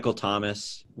think Michael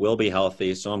Thomas will be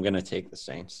healthy, so I'm going to take the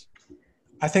Saints.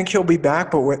 I think he'll be back,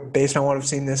 but based on what I've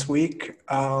seen this week,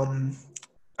 I'm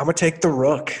gonna take the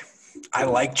Rook. I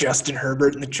like Justin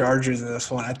Herbert and the Chargers in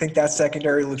this one. I think that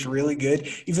secondary looks really good,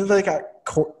 even though they got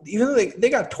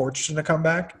torched in the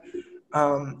comeback.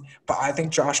 But I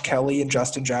think Josh Kelly and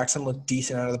Justin Jackson look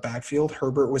decent out of the backfield.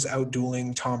 Herbert was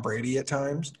outdueling Tom Brady at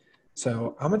times,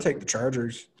 so I'm gonna take the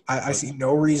Chargers. I see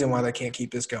no reason why they can't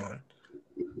keep this going.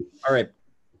 All right.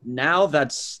 Now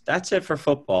that's it for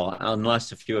football,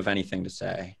 unless if you have anything to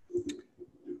say.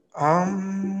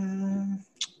 Um,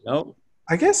 Nope.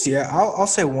 I guess yeah. I'll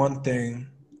say one thing.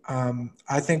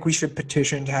 I think we should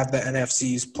petition to have the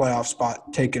NFC's playoff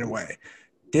spot taken away.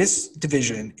 This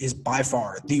division is by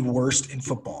far the worst in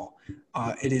football.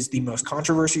 It is the most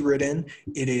controversy ridden.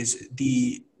 It is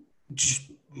the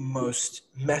just most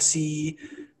messy,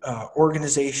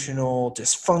 organizational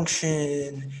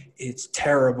dysfunction. It's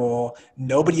terrible.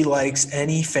 Nobody likes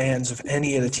any fans of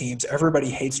any of the teams. Everybody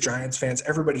hates Giants fans.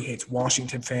 Everybody hates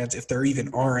Washington fans, if there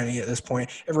even are any at this point.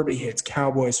 Everybody hates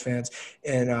Cowboys fans,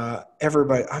 and I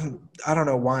don't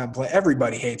know why I'm playing.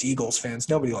 Everybody hates Eagles fans.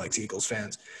 Nobody likes Eagles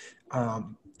fans.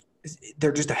 Um,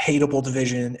 they're just a hateable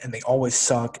division, and they always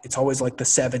suck. It's always like the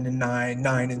 7-9,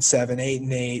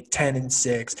 9-7, 8-8,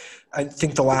 10-6. I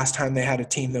think the last time they had a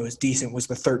team that was decent was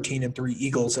the 13-3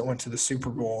 Eagles that went to the Super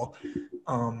Bowl.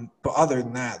 But other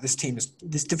than that, this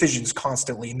division is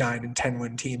constantly 9 and 10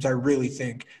 win teams. I really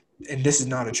think, and this is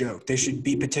not a joke, they should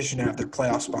be petitioned to have their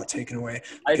playoff spot taken away.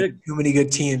 Too many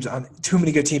good teams in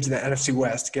the NFC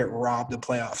West get robbed of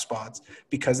playoff spots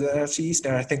because of the NFC East.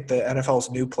 And I think the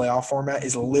NFL's new playoff format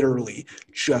is literally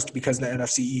just because the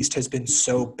NFC East has been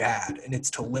so bad, and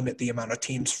it's to limit the amount of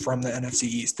teams from the NFC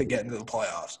East that get into the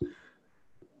playoffs.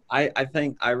 I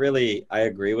think I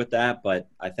agree with that, but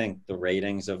I think the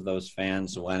ratings of those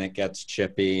fans when it gets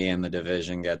chippy and the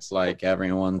division gets like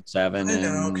everyone 7 I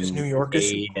know, because New York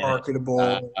is and 8. marketable,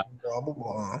 blah, blah,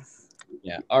 blah.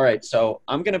 Yeah. All right. So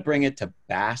I'm going to bring it to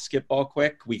basketball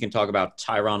quick. We can talk about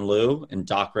Tyronn Lue and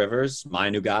Doc Rivers, my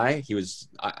new guy.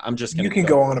 I'm just going You to can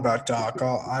go on about Doc.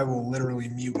 I will literally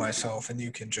mute myself, and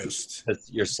you can just.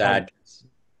 You're sad.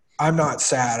 I'm not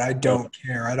sad. I don't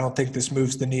care. I don't think this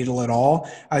moves the needle at all.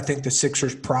 I think the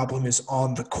Sixers' problem is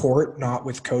on the court, not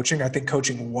with coaching. I think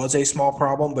coaching was a small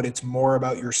problem, but it's more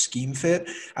about your scheme fit.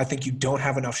 I think you don't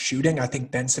have enough shooting. I think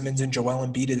Ben Simmons and Joel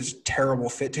Embiid is a terrible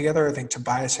fit together. I think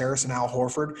Tobias Harris and Al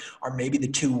Horford are maybe the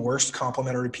two worst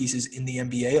complementary pieces in the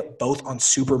NBA, both on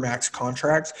supermax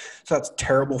contracts. So that's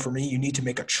terrible for me. You need to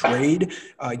make a trade.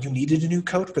 You needed a new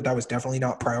coach, but that was definitely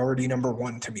not priority number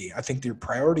one to me. I think your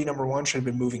priority number one should have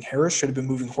been moving Harris, should have been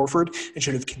moving Horford, and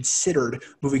should have considered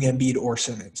moving Embiid or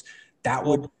Simmons. That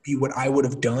would be what I would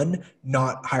have done,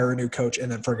 not hire a new coach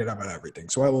and then forget about everything.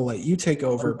 So I will let you take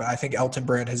over, but I think Elton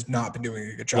Brand has not been doing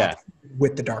a good job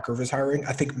with the Doc Rivers hiring.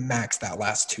 I think max that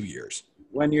last 2 years.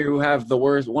 When you have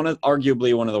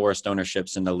arguably one of the worst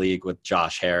ownerships in the league with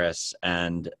Josh Harris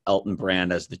and Elton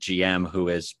Brand as the GM, who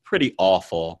is pretty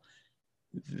awful,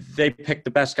 they picked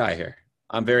the best guy here.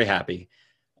 I'm very happy.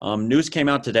 News came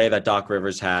out today that Doc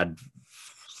Rivers had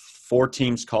 4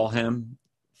 teams call him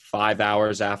 5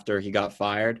 hours after he got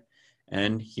fired,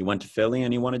 and he went to Philly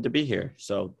and he wanted to be here.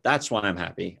 So that's why I'm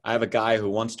happy. I have a guy who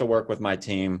wants to work with my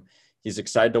team. He's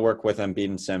excited to work with Embiid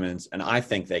and Simmons, and I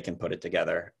think they can put it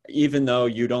together. Even though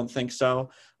you don't think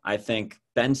so, I think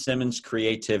Ben Simmons'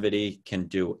 creativity can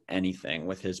do anything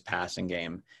with his passing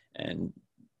game and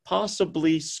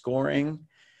possibly scoring.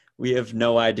 We have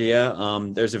no idea.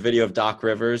 There's a video of Doc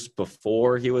Rivers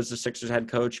before he was the Sixers head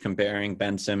coach comparing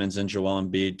Ben Simmons and Joel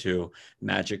Embiid to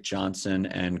Magic Johnson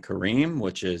and Kareem,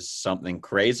 which is something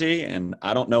crazy. And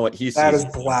I don't know what he sees. That is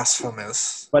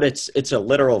blasphemous. But it's a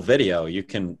literal video. You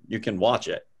can watch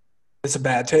it. It's a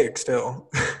bad take still.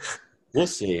 We'll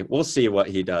see. We'll see what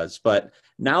he does. But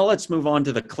now let's move on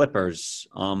to the Clippers.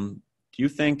 Do you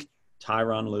think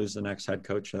Tyronn Lue's the next head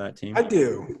coach of that team? I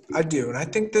do. And I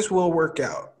think this will work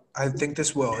out. I think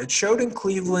this will. It showed in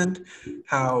Cleveland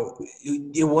how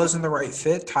it wasn't the right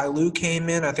fit. Ty Lue came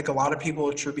in. I think a lot of people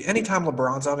attribute – anytime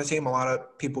LeBron's on a team, a lot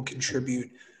of people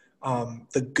contribute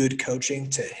the good coaching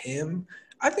to him.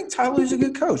 I think Ty Lue's a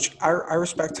good coach. I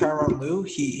respect Tyronn Lue.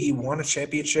 He won a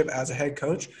championship as a head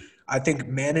coach. I think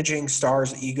managing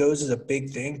stars' egos is a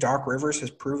big thing. Doc Rivers has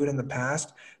proven in the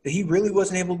past that he really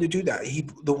wasn't able to do that.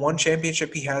 The one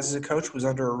championship he has as a coach was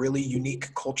under a really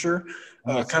unique culture,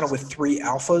 kind of with 3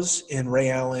 alphas in Ray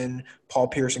Allen, Paul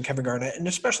Pierce, and Kevin Garnett, and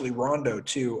especially Rondo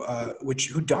too,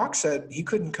 who Doc said he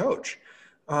couldn't coach.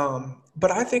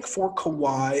 But I think for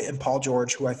Kawhi and Paul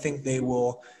George, who I think they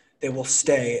will they will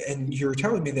stay. And you're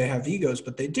telling me they have egos,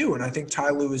 but they do. And I think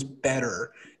Ty Lue is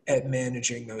better at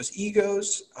managing those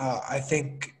egos. I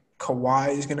think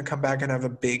Kawhi is going to come back and have a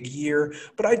big year.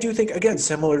 But I do think, again,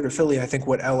 similar to Philly, I think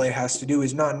what LA has to do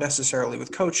is not necessarily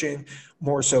with coaching,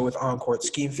 more so with on-court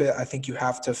scheme fit. I think you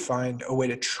have to find a way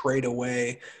to trade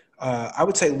away. I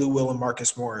would say Lou Will and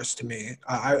Marcus Morris to me.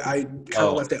 I kind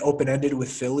of left it open-ended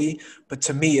with Philly, but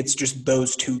to me, it's just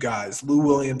those two guys. Lou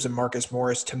Williams and Marcus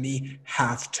Morris, to me,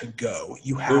 have to go.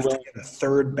 You have to get a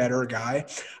third better guy.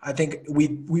 I think we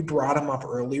brought him up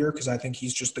earlier because I think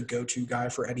he's just the go-to guy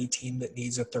for any team that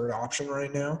needs a third option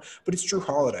right now. But it's Drew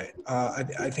Holiday.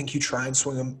 I think you try and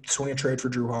swing a trade for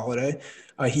Drew Holiday.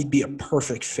 He'd be a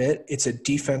perfect fit. It's a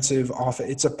defensive offense.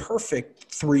 It's a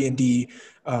perfect 3-and-D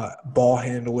ball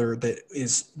handler that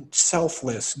is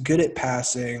selfless, good at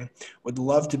passing, would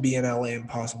love to be in LA and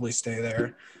possibly stay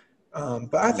there.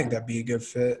 But I think that'd be a good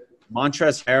fit.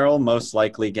 Montrezl Harrell most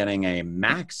likely getting a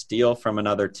max deal from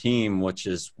another team, which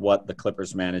is what the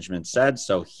Clippers management said.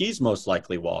 So he's most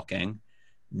likely walking.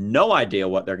 No idea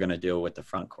what they're going to do with the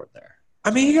front court there. I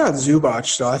mean, you got Zubac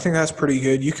still. I think that's pretty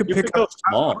good. You could pick go up.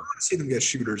 small. I want to see them get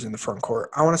shooters in the front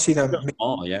court. I want to see them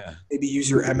maybe use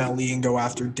your MLE and go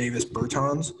after Davis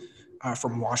Bertans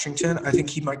from Washington. I think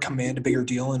he might command a bigger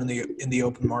deal in the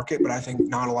open market, but I think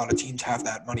not a lot of teams have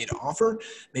that money to offer.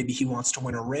 Maybe he wants to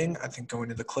win a ring. I think going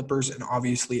to the Clippers, and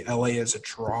obviously LA is a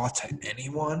draw to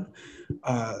anyone.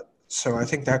 So I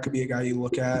think that could be a guy you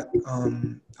look at.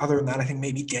 Other than that, I think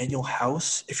maybe Daniel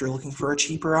House, if you're looking for a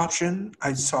cheaper option.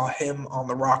 I saw him on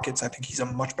the Rockets. I think he's a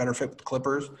much better fit with the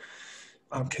Clippers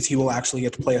because he will actually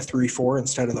get to play a 3-4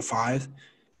 instead of the 5.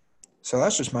 So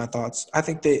that's just my thoughts. I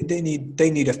think they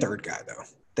need a third guy, though.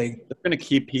 They're going to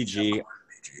keep PG.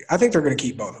 I think they're going to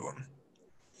keep both of them.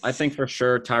 I think for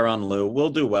sure Tyronn Lue will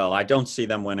do well. I don't see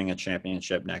them winning a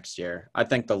championship next year. I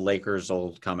think the Lakers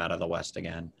will come out of the West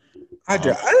again. I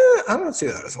don't see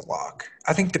that as a lock.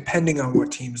 I think depending on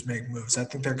what teams make moves, I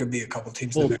think there could be a couple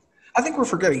teams I think we're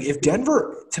forgetting if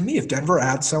Denver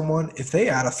adds someone, if they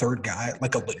add a third guy,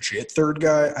 like a legit third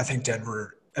guy, I think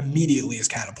Denver immediately is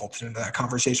catapulted into that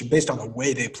conversation based on the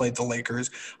way they played the Lakers.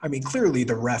 I mean, clearly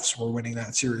the refs were winning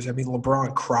that series. I mean,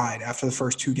 LeBron cried after the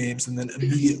first 2 games, and then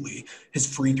immediately his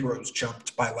free throws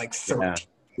jumped by like 13. Yeah.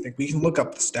 I think we can look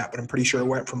up the stat, but I'm pretty sure it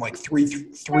went from like three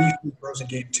free throws in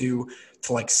game 2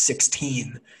 to like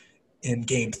 16 in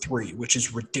game 3, which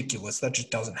is ridiculous. That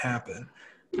just doesn't happen.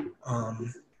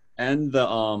 And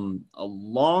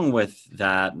along with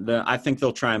that, I think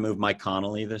they'll try and move Mike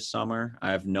Conley this summer.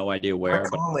 I have no idea where.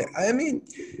 Mike Conley. I mean,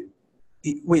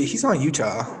 wait, he's on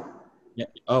Utah. Yeah.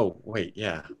 Oh, wait.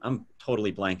 Yeah, I'm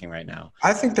totally blanking right now.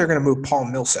 I think they're going to move Paul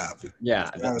Millsap.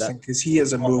 Yeah, because he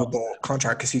has a movable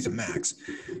contract because he's a max,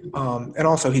 and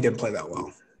also he didn't play that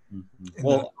well. Mm-hmm.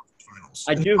 Well,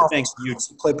 I do think he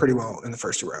played pretty well in the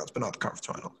first 2 rounds, but not the conference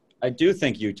final. I do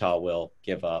think Utah will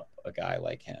give up a guy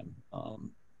like him.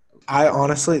 I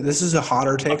honestly, this is a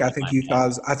hotter take. I think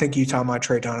Utah might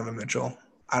trade Donovan Mitchell.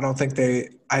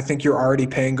 I think you're already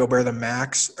paying Gobert the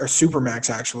max or super max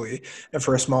actually, and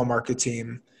for a small market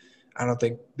team, I don't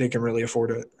think they can really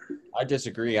afford it. I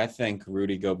disagree. I think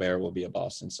Rudy Gobert will be a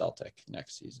Boston Celtic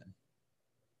next season.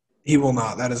 He will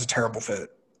not. That is a terrible fit.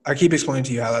 I keep explaining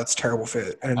to you how that's a terrible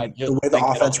fit. And the way the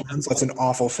offense runs, that's an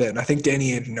awful fit. And I think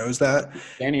Danny Ainge knows that.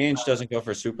 Danny Ainge doesn't go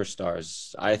for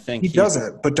superstars. I think he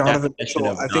doesn't. But Donovan Mitchell,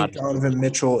 I think Donovan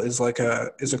Mitchell is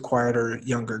is a quieter,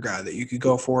 younger guy that you could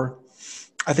go for.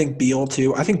 I think Beal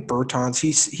too. I think Bertans.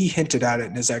 He hinted at it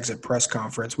in his exit press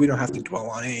conference. We don't have to dwell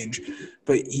on Ainge,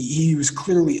 but he was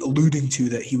clearly alluding to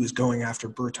that he was going after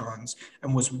Bertans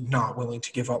and was not willing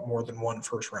to give up more than 1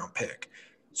 first-round pick.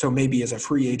 So maybe as a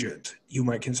free agent, you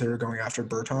might consider going after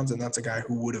Bertans, and that's a guy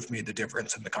who would have made the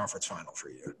difference in the conference final for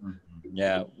you.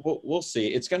 Yeah, we'll see.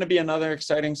 It's going to be another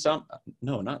exciting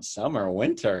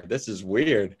winter. This is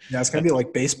weird. Yeah, it's going to be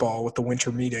like baseball with the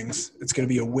winter meetings. It's going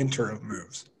to be a winter of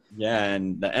moves. Yeah,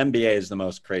 and the NBA is the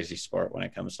most crazy sport when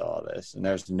it comes to all this, and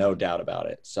there's no doubt about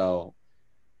it. So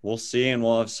we'll see, and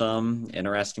we'll have some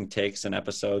interesting takes and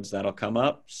episodes that'll come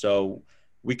up. So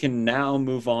we can now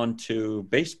move on to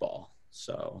baseball.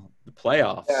 So the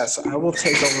playoffs. Yes, I will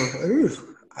take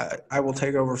over. I will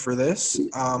take over for this.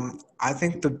 I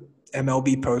think the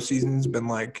MLB postseason has been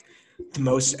like the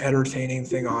most entertaining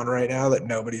thing on right now that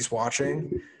nobody's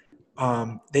watching.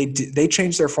 They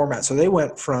changed their format, so they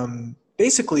went from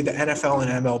basically the NFL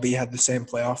and MLB had the same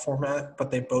playoff format,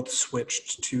 but they both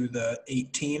switched to the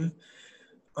 8-team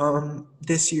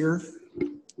this year,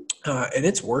 and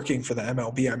it's working for the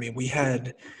MLB. I mean, we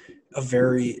had a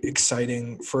very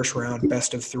exciting first round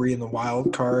best of three in the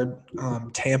wild card.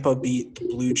 Tampa beat the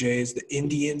Blue Jays, the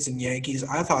Indians, and Yankees.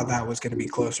 I thought that was going to be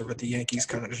closer, but the Yankees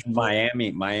kind of just blew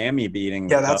it. Miami beating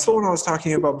the Yeah, that's the Cubs. one I was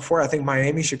talking about before. I think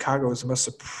Miami Chicago was the most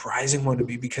surprising one to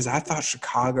me because I thought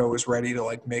Chicago was ready to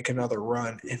like make another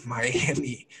run, in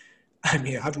Miami. I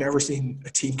mean, I've never seen a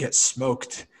team get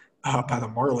smoked by the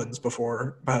Marlins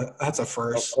before, but that's a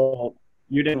first. Oh,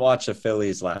 you didn't watch the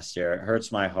Phillies last year. It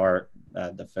hurts my heart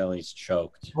that the Phillies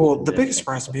choked. Well, the biggest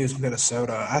surprise to me was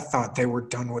Minnesota. I thought they were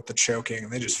done with the choking,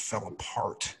 and they just fell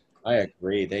apart. I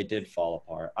agree. They did fall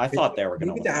apart. I thought they were going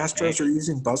to Maybe win the the game. Astros are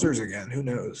using buzzers again. Who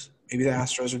knows? Maybe the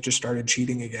Astros have just started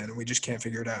cheating again, and we just can't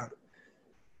figure it out.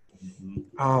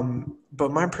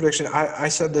 But my prediction, I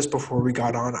said this before we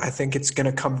got on. I think it's going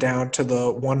to come down to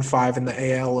the 1-5 in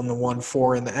the AL and the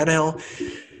 1-4 in the NL.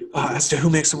 As to who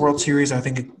makes the World Series, I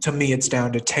think to me it's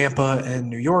down to Tampa and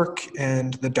New York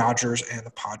and the Dodgers and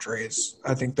the Padres.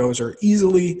 I think those are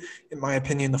easily, in my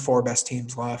opinion, the four best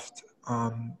teams left.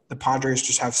 The Padres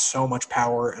just have so much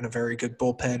power and a very good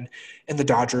bullpen, and the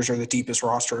Dodgers are the deepest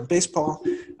roster in baseball.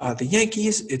 The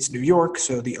Yankees, it's New York,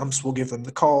 so the umps will give them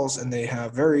the calls, and they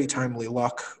have very timely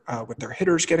luck with their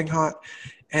hitters getting hot.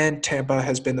 And Tampa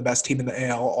has been the best team in the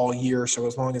AL all year, so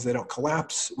as long as they don't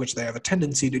collapse, which they have a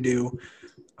tendency to do,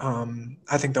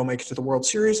 I think they'll make it to the World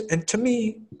Series. And to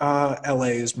me,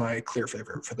 LA is my clear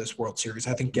favorite for this World Series.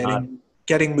 I think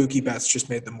getting Mookie Betts just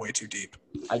made them way too deep.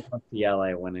 I don't see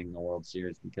LA winning the World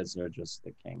Series because they're just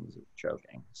the kings of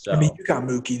choking. So I mean, you got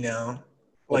Mookie now.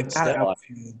 Like that still,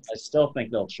 outfield. I still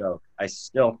think they'll choke.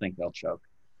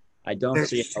 I don't They're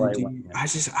see just too LA deep. winning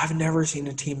it. I've never seen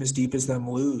a team as deep as them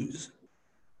lose.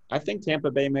 I think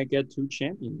Tampa Bay may get two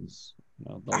champions.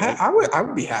 You know, I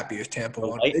would be happy if Tampa the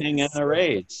won. Lightning and the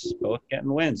Rays both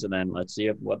getting wins, and then let's see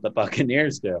what the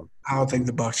Buccaneers do. I don't think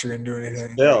the Bucks are going to do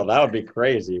anything. Still, that would be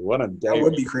crazy. What a day! That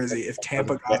would be crazy if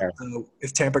Tampa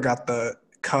got the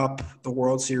Cup, the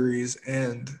World Series,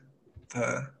 and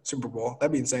the Super Bowl.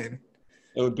 That'd be insane.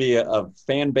 It would be a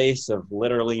fan base of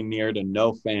literally near to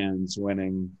no fans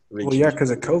winning. Well, yeah,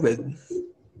 because of COVID.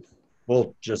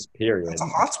 Well, just period. That's a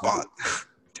hot spot.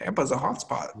 Tampa's a hot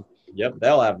spot. Yep,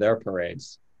 they'll have their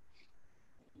parades.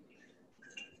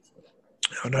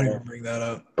 I'm not even bring that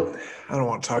up. I don't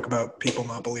want to talk about people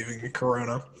not believing in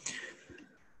Corona.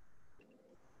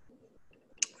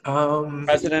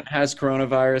 President has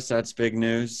coronavirus. That's big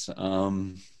news.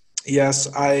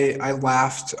 Yes, I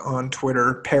laughed on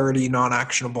Twitter. Parody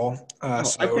non-actionable.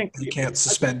 So I think you can't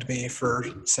suspend me for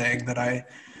saying that I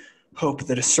hope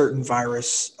that a certain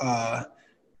virus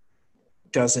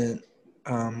doesn't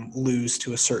lose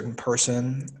to a certain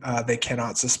person. They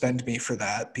cannot suspend me for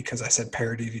that because I said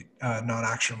parody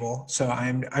non-actionable. So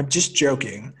I'm just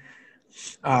joking.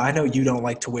 I know you don't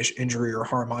like to wish injury or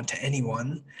harm onto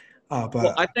anyone, but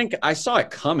well, I think I saw it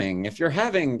coming. If you're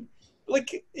having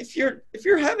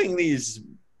these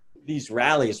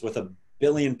rallies with 1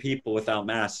 billion people without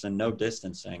masks and no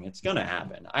distancing, it's going to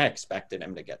happen. I expected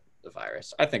him to get the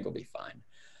virus. I think he'll be fine.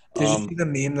 Did you see the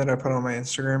meme that I put on my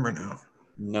Instagram or no?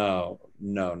 No,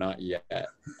 not yet.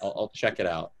 I'll check it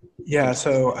out. Yeah,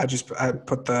 so I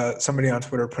put somebody on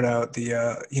Twitter put out the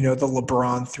the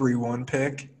LeBron 3-1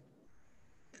 pick.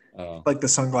 Oh. Like the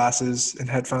sunglasses and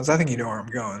headphones. I think you know where I'm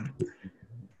going.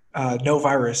 No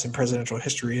virus in presidential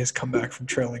history has come back from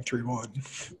trailing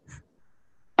 3-1.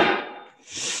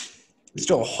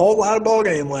 Still a whole lot of ball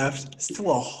game left.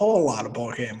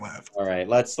 All right,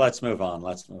 let's move on.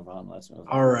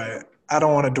 All right. I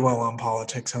don't want to dwell on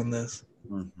politics on this.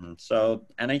 Mm-hmm. So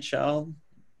NHL.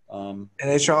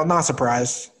 NHL, I'm not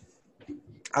surprised.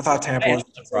 I thought Tampa was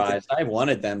surprised. I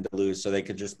wanted them to lose so they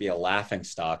could just be a laughing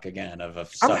stock again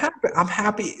I'm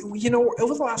happy. You know,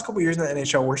 over the last couple of years in the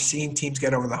NHL, we're seeing teams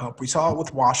get over the hump. We saw it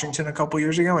with Washington a couple of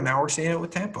years ago, and now we're seeing it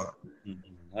with Tampa.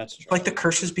 Mm-hmm. That's true. Like the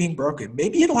curse is being broken.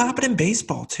 Maybe it'll happen in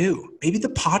baseball too. Maybe the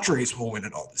Padres will win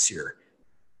it all this year,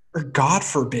 or God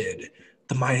forbid,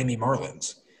 the Miami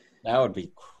Marlins. That would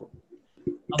be.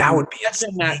 That would be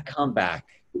that comeback.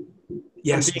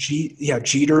 Yes,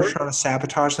 Jeter trying to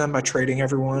sabotage them by trading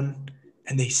everyone,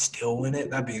 and they still win it.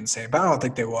 That'd be insane. But I don't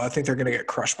think they will. I think they're going to get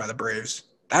crushed by the Braves.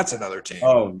 That's another team.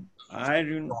 Oh, I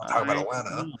do not talk about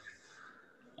Atlanta.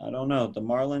 I don't know. The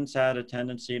Marlins had a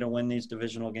tendency to win these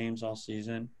divisional games all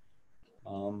season.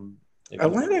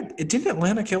 Didn't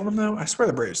Atlanta kill them though? I swear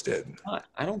the Braves did.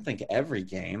 I don't think every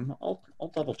game. I'll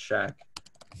double check.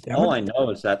 Yeah, all I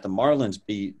know is that the Marlins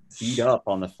beat up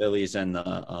on the Phillies and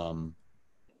the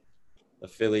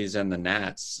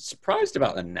Nats. Surprised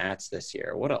about the Nats this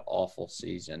year. What an awful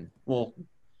season. Well,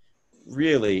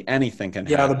 really, anything can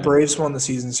happen. Yeah, the Braves won the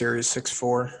season series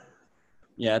 6-4.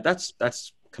 Yeah, that's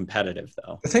competitive,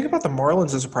 though. The thing about the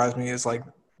Marlins that surprised me is like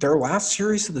their last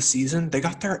series of the season, they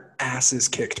got their asses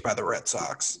kicked by the Red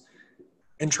Sox.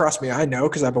 And trust me, I know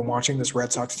because I've been watching this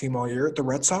Red Sox team all year. The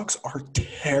Red Sox are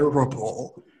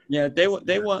terrible. Yeah, they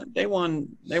won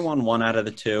one out of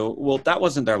the two. Well, that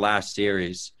wasn't their last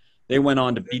series. They went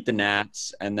on to beat the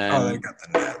Nats and Oh, they then got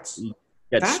the Nets.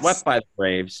 get That's swept by the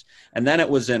Braves. And then it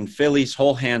was in Philly's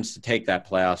whole hands to take that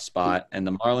playoff spot. And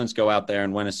the Marlins go out there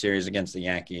and win a series against the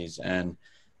Yankees. And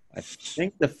I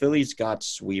think the Phillies got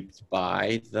swept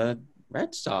by the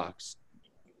Red Sox.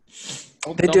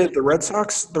 they did. The Red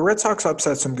Sox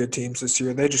upset some good teams this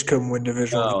year. They just couldn't win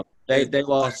divisional No, games. they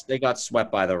lost. They got swept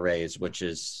by the Rays, which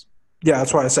is Yeah,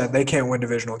 that's why I said they can't win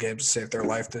divisional games to save their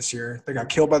life this year. They got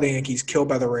killed by the Yankees, killed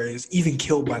by the Rays, even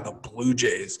killed by the Blue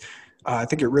Jays. I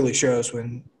think it really shows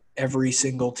when every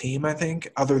single team, I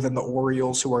think, other than the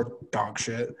Orioles, who are dog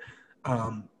shit,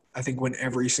 I think when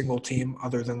every single team,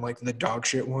 other than like the dog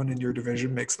shit one in your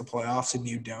division, makes the playoffs and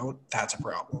you don't, that's a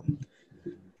problem.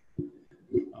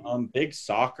 big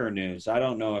soccer news. I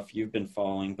don't know if you've been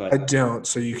following, I but don't,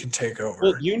 so you can take over.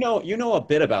 well, you know a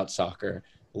bit about soccer.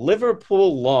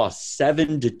 Liverpool lost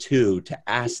 7-2 to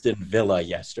Aston Villa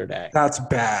yesterday. That's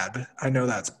bad. I know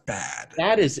that's bad.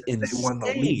 That is They won the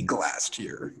insane. league last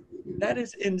year. That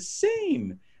is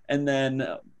insane. And then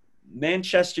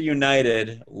Manchester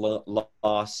United lost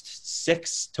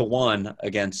 6-1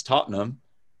 against Tottenham.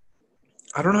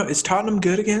 I don't know. Is Tottenham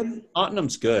good again?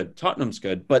 Tottenham's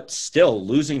good, but still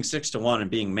losing 6-1 and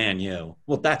being Man U.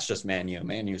 Well, that's just Man U.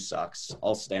 Man U sucks.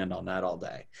 I'll stand on that all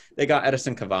day. They got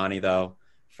Edison Cavani though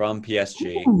from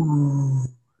PSG, Ooh.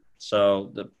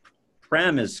 so the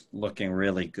Prem is looking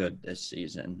really good this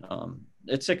season.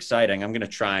 It's exciting. I'm gonna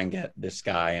try and get this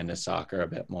guy into soccer a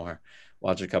bit more.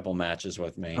 Watch a couple matches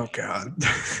with me. Oh God.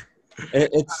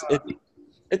 It's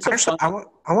a Actually, fun.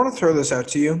 I want to throw this out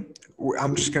to you.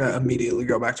 I'm just going to immediately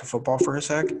go back to football for a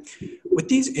sec. With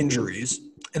these injuries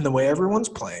and the way everyone's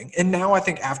playing, and now I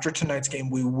think after tonight's game,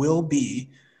 we will be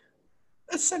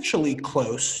essentially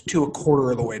close to a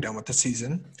quarter of the way done with the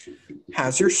season.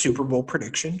 Has your Super Bowl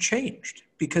prediction changed?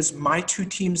 Because my two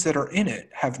teams that are in it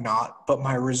have not, but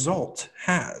my result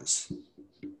has.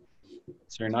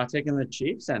 So you're not taking the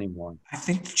Chiefs anymore. I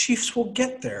think the Chiefs will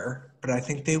get there, but I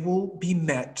think they will be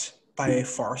met by a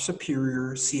far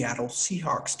superior Seattle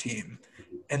Seahawks team.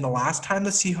 And the last time the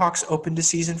Seahawks opened a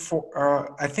season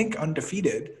I think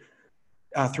undefeated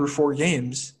through 4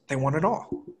 games, they won it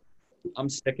all. I'm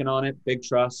sticking on it. Big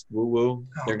trust. Woo woo.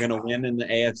 Oh, They're going to win in the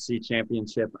AFC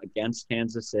Championship against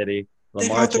Kansas City. They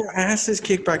got their asses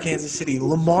kicked by Kansas City.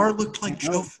 Lamar looked like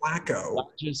Joe Flacco.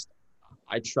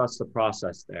 I trust the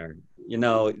process there.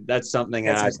 That's something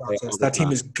That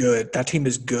team is good. That team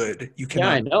is good. You cannot.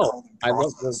 Yeah, I know.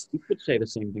 You could say the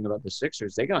same thing about the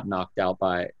Sixers. They got knocked out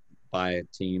by a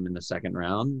team in the second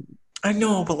round. I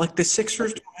know, but like the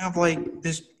Sixers don't have like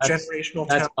this generational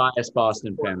That's talent biased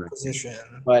Boston fan. position.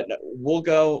 But we'll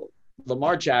go.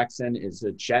 Lamar Jackson is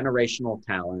a generational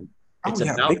talent. It's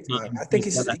big time. I think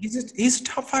he's a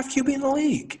top 5 QB in the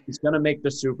league. He's going to make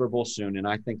the Super Bowl soon, and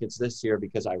I think it's this year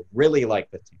because I really like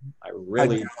the team.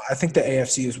 I think the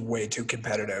AFC is way too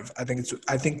competitive. I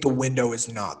think the window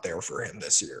is not there for him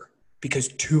this year because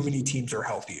too many teams are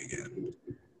healthy again.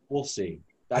 We'll see.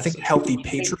 I think healthy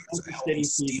Patriots, healthy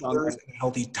Steelers, and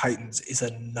healthy Titans is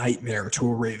a nightmare to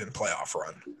a Raven playoff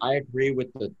run. I agree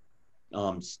with the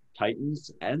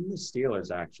Titans and the Steelers,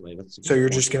 actually. So you're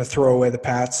just going to throw away the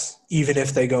Pats, even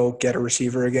if they go get a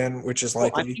receiver again, which is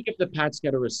likely? I think if the Pats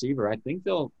get a receiver, I think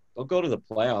they'll go to the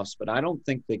playoffs, but I don't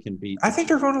think they can beat. I think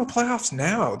they're going to the playoffs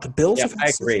now. The Bills. Yeah,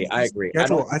 I agree.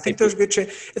 I think there's a good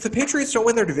chance. If the Patriots don't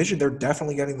win their division, they're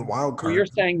definitely getting the wild card. So you're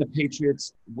saying the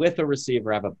Patriots with a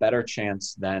receiver have a better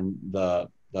chance than the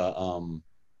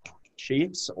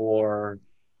Chiefs or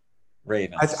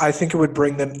Ravens? I think it would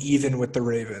bring them even with the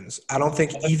Ravens. I don't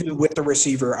think even with the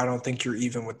receiver, I don't think you're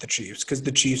even with the Chiefs because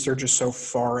the Chiefs are just so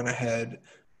far and ahead,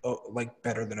 like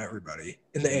better than everybody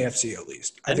in the AFC at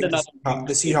least. I think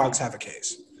the Seahawks have a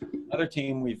case. Another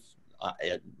team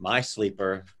my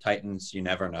sleeper, Titans, you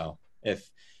never know.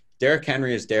 If Derrick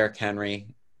Henry is Derrick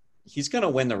Henry, he's going to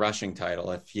win the rushing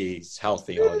title if he's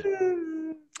healthy.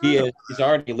 He's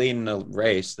already leading the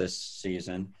race this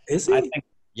season. Is he?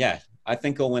 I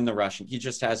think he'll win the rushing. He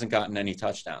just hasn't gotten any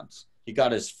touchdowns. He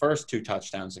got his first 2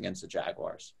 touchdowns against the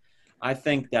Jaguars. I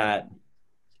think that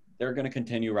they're going to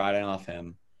continue riding off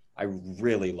him. I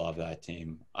really love that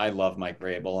team. I love Mike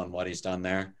Vrabel and what he's done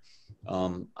there.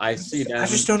 I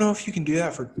just don't know if you can do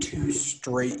that for 2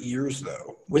 straight years,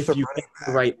 though. If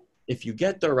you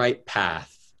get the right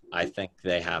path, I think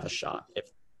they have a shot.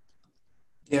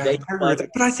 Yeah, They I agree with like, that.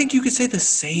 But I think you could say the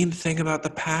same thing about the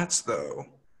Pats, though.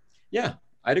 yeah,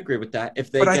 I'd agree with that.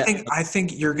 If they But get, I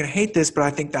think you're gonna hate this, but I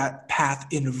think that path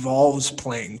involves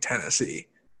playing Tennessee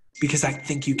because I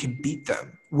think you can beat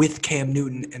them with Cam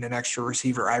Newton and an extra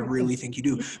receiver. I really think you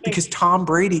do you because think, Tom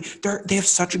Brady, they have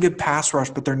such a good pass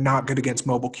rush, but they're not good against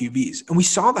mobile QBs, and we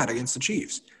saw that against the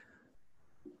Chiefs.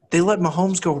 They let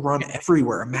Mahomes go run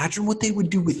everywhere. Imagine what they would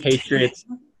do the with Cam. Patriots,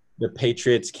 the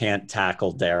Patriots can't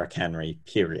tackle Derrick Henry,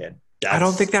 period. I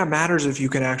don't think That's, that matters if you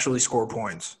can actually score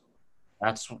points.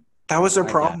 that's, That was their I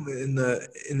guess, problem in the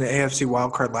AFC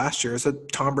wildcard last year is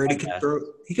that Tom Brady I can guess. throw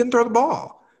he can throw the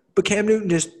ball. But Cam Newton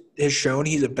just has shown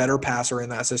he's a better passer in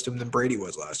that system than Brady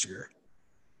was last year.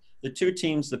 The two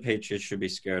teams the Patriots should be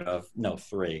scared of, no,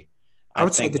 three. I I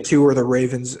would say think, the two are the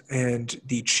Ravens and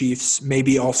the Chiefs,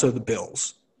 maybe also the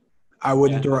Bills. I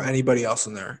wouldn't yeah, throw anybody else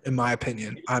in there, in my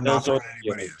opinion. I'm not Bills or throwing the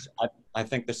anybody in. Steelers. I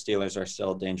think the Steelers are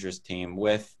still a dangerous team No,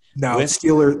 with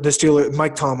The Steeler,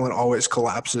 Mike Tomlin always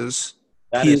collapses.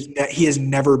 that is He has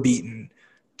never beaten.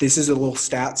 This is a little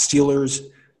stat. Steelers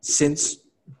since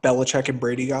Belichick and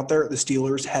Brady got there, the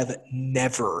Steelers have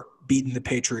never beaten the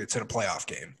Patriots in a playoff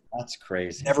game. that's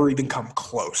crazy. Never even come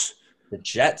close. The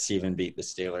Jets even beat the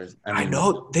Steelers. I I mean,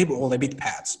 know they beat the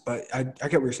Pats, but I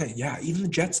get what you're saying. Yeah, even the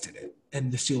Jets did it, and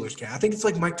the Steelers can't. I think it's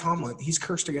like Mike Tomlin. He's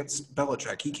cursed against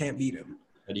Belichick. He can't beat him.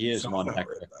 but he is So one I'm heck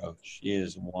over of it. a coach. He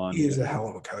is He one is good. a hell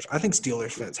of a coach. I think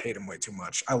Steelers fans hate him way too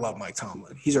much. I love Mike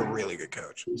Tomlin. He's a really good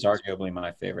coach. He's arguably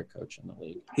my favorite coach in the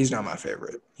league. He's not my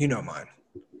favorite. You know mine.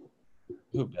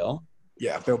 Who, Bill?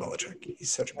 Yeah, Bill Belichick.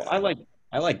 He's such a Well, man.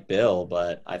 I like Bill,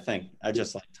 but I think I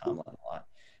just like Tomlin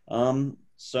a lot.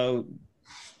 So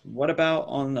what about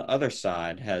on the other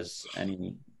side? Has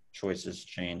any choices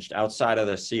changed outside of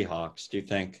the Seahawks?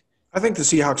 I think the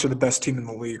Seahawks are the best team in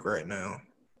the league right now.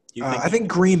 Do you think I think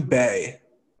Green Bay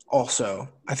also.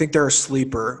 I think they're a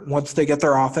sleeper. Once they get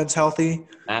their offense healthy,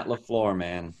 Matt LaFleur,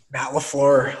 man? Matt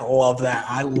LaFleur, I love that.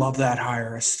 I love that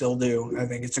hire. I still do. I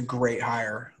think it's a great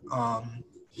hire.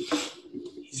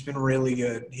 He's been really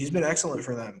good. He's been excellent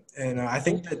for them. And I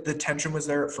think that the tension was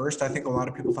there at first. I think a lot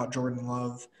of people thought Jordan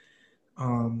Love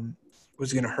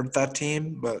was going to hurt that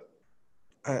team, but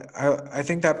I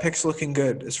think that pick's looking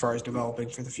good as far as developing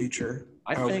for the future.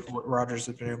 I think What Rodgers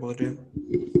has been able to do.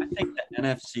 I think the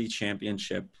NFC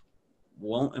Championship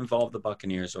won't involve the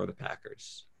Buccaneers or the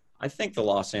Packers. I think the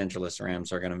Los Angeles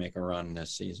Rams are going to make a run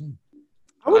this season.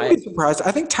 I wouldn't be surprised.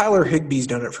 I think Tyler Higbee's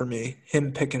done it for me,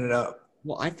 him picking it up.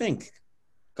 Well, I think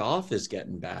Goff is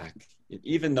getting back,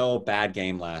 even though bad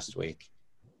game last week.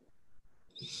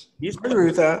 I agree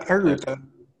with that.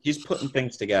 He's putting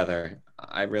things together.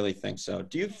 I really think so.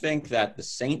 Do you think that the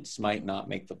Saints might not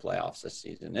make the playoffs this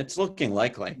season? It's looking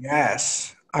likely.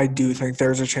 Yes, I do think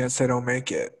there's a chance they don't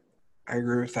make it. I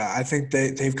agree with that. I think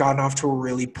they've gotten off to a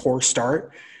really poor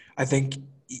start. I think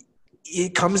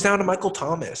it comes down to Michael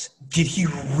Thomas. Did he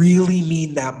really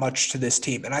mean that much to this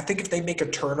team? And I think if they make a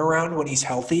turnaround when he's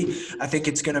healthy, I think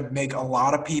it's going to make a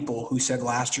lot of people who said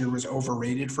last year was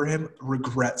overrated for him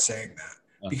regret saying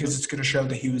that because it's going to show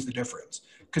that he was the difference.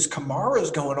 Because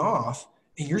Kamara's going off,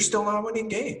 and you're still not winning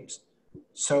games.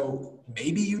 So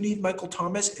maybe you need Michael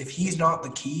Thomas. If he's not the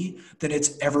key, then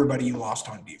it's everybody you lost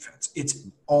on defense. It's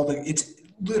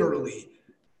literally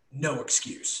no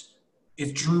excuse.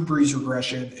 It's Drew Brees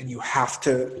regression, and you have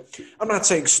to – I'm not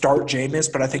saying start Jameis,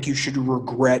 but I think you should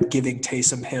regret giving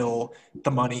Taysom Hill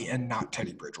the money and not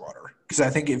Teddy Bridgewater. Because I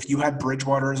think if you had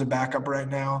Bridgewater as a backup right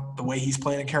now, the way he's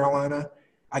playing in Carolina,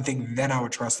 I think then I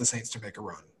would trust the Saints to make a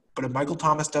run. But if Michael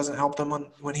Thomas doesn't help them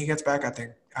when he gets back, I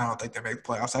don't think they make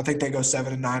the playoffs. I think they go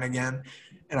 7-9 again,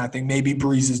 and I think maybe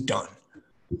Brees is done.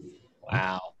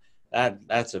 Wow,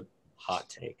 that's a hot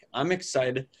take. I'm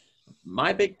excited.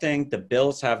 My big thing, the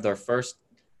Bills have their first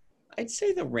 – I'd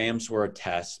say the Rams were a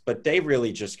test, but they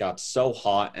really just got so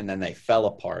hot and then they fell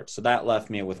apart. So that left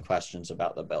me with questions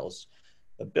about the Bills.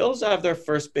 The Bills have their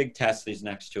first big test these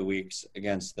next 2 weeks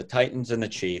against the Titans and the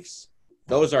Chiefs.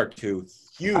 Those are two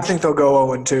huge – I think they'll go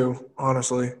 0-2,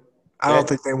 honestly. I don't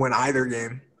think they win either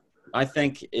game. I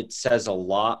think it says a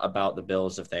lot about the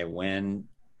Bills if they win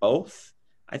both.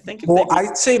 I think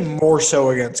I'd say more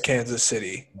so against Kansas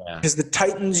City because the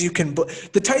Titans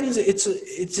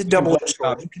it's a double-edged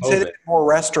sword. You can say that more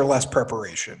rest or less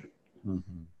preparation.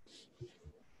 Mm-hmm.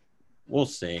 We'll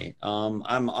see. I'm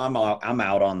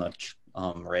out on the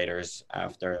Raiders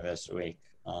after this week.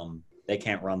 They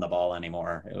can't run the ball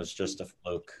anymore. It was just a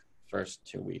fluke first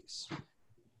 2 weeks.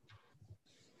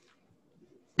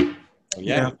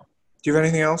 Yeah. Do you have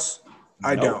anything else? Nope.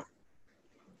 I don't.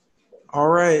 All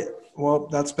right. Well,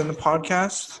 that's been the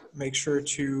podcast. Make sure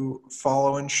to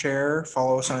follow and share.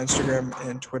 Follow us on Instagram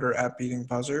and Twitter at Beating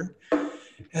Buzzer. And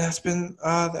that's been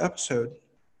the episode.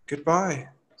 Goodbye.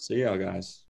 See y'all,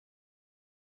 guys.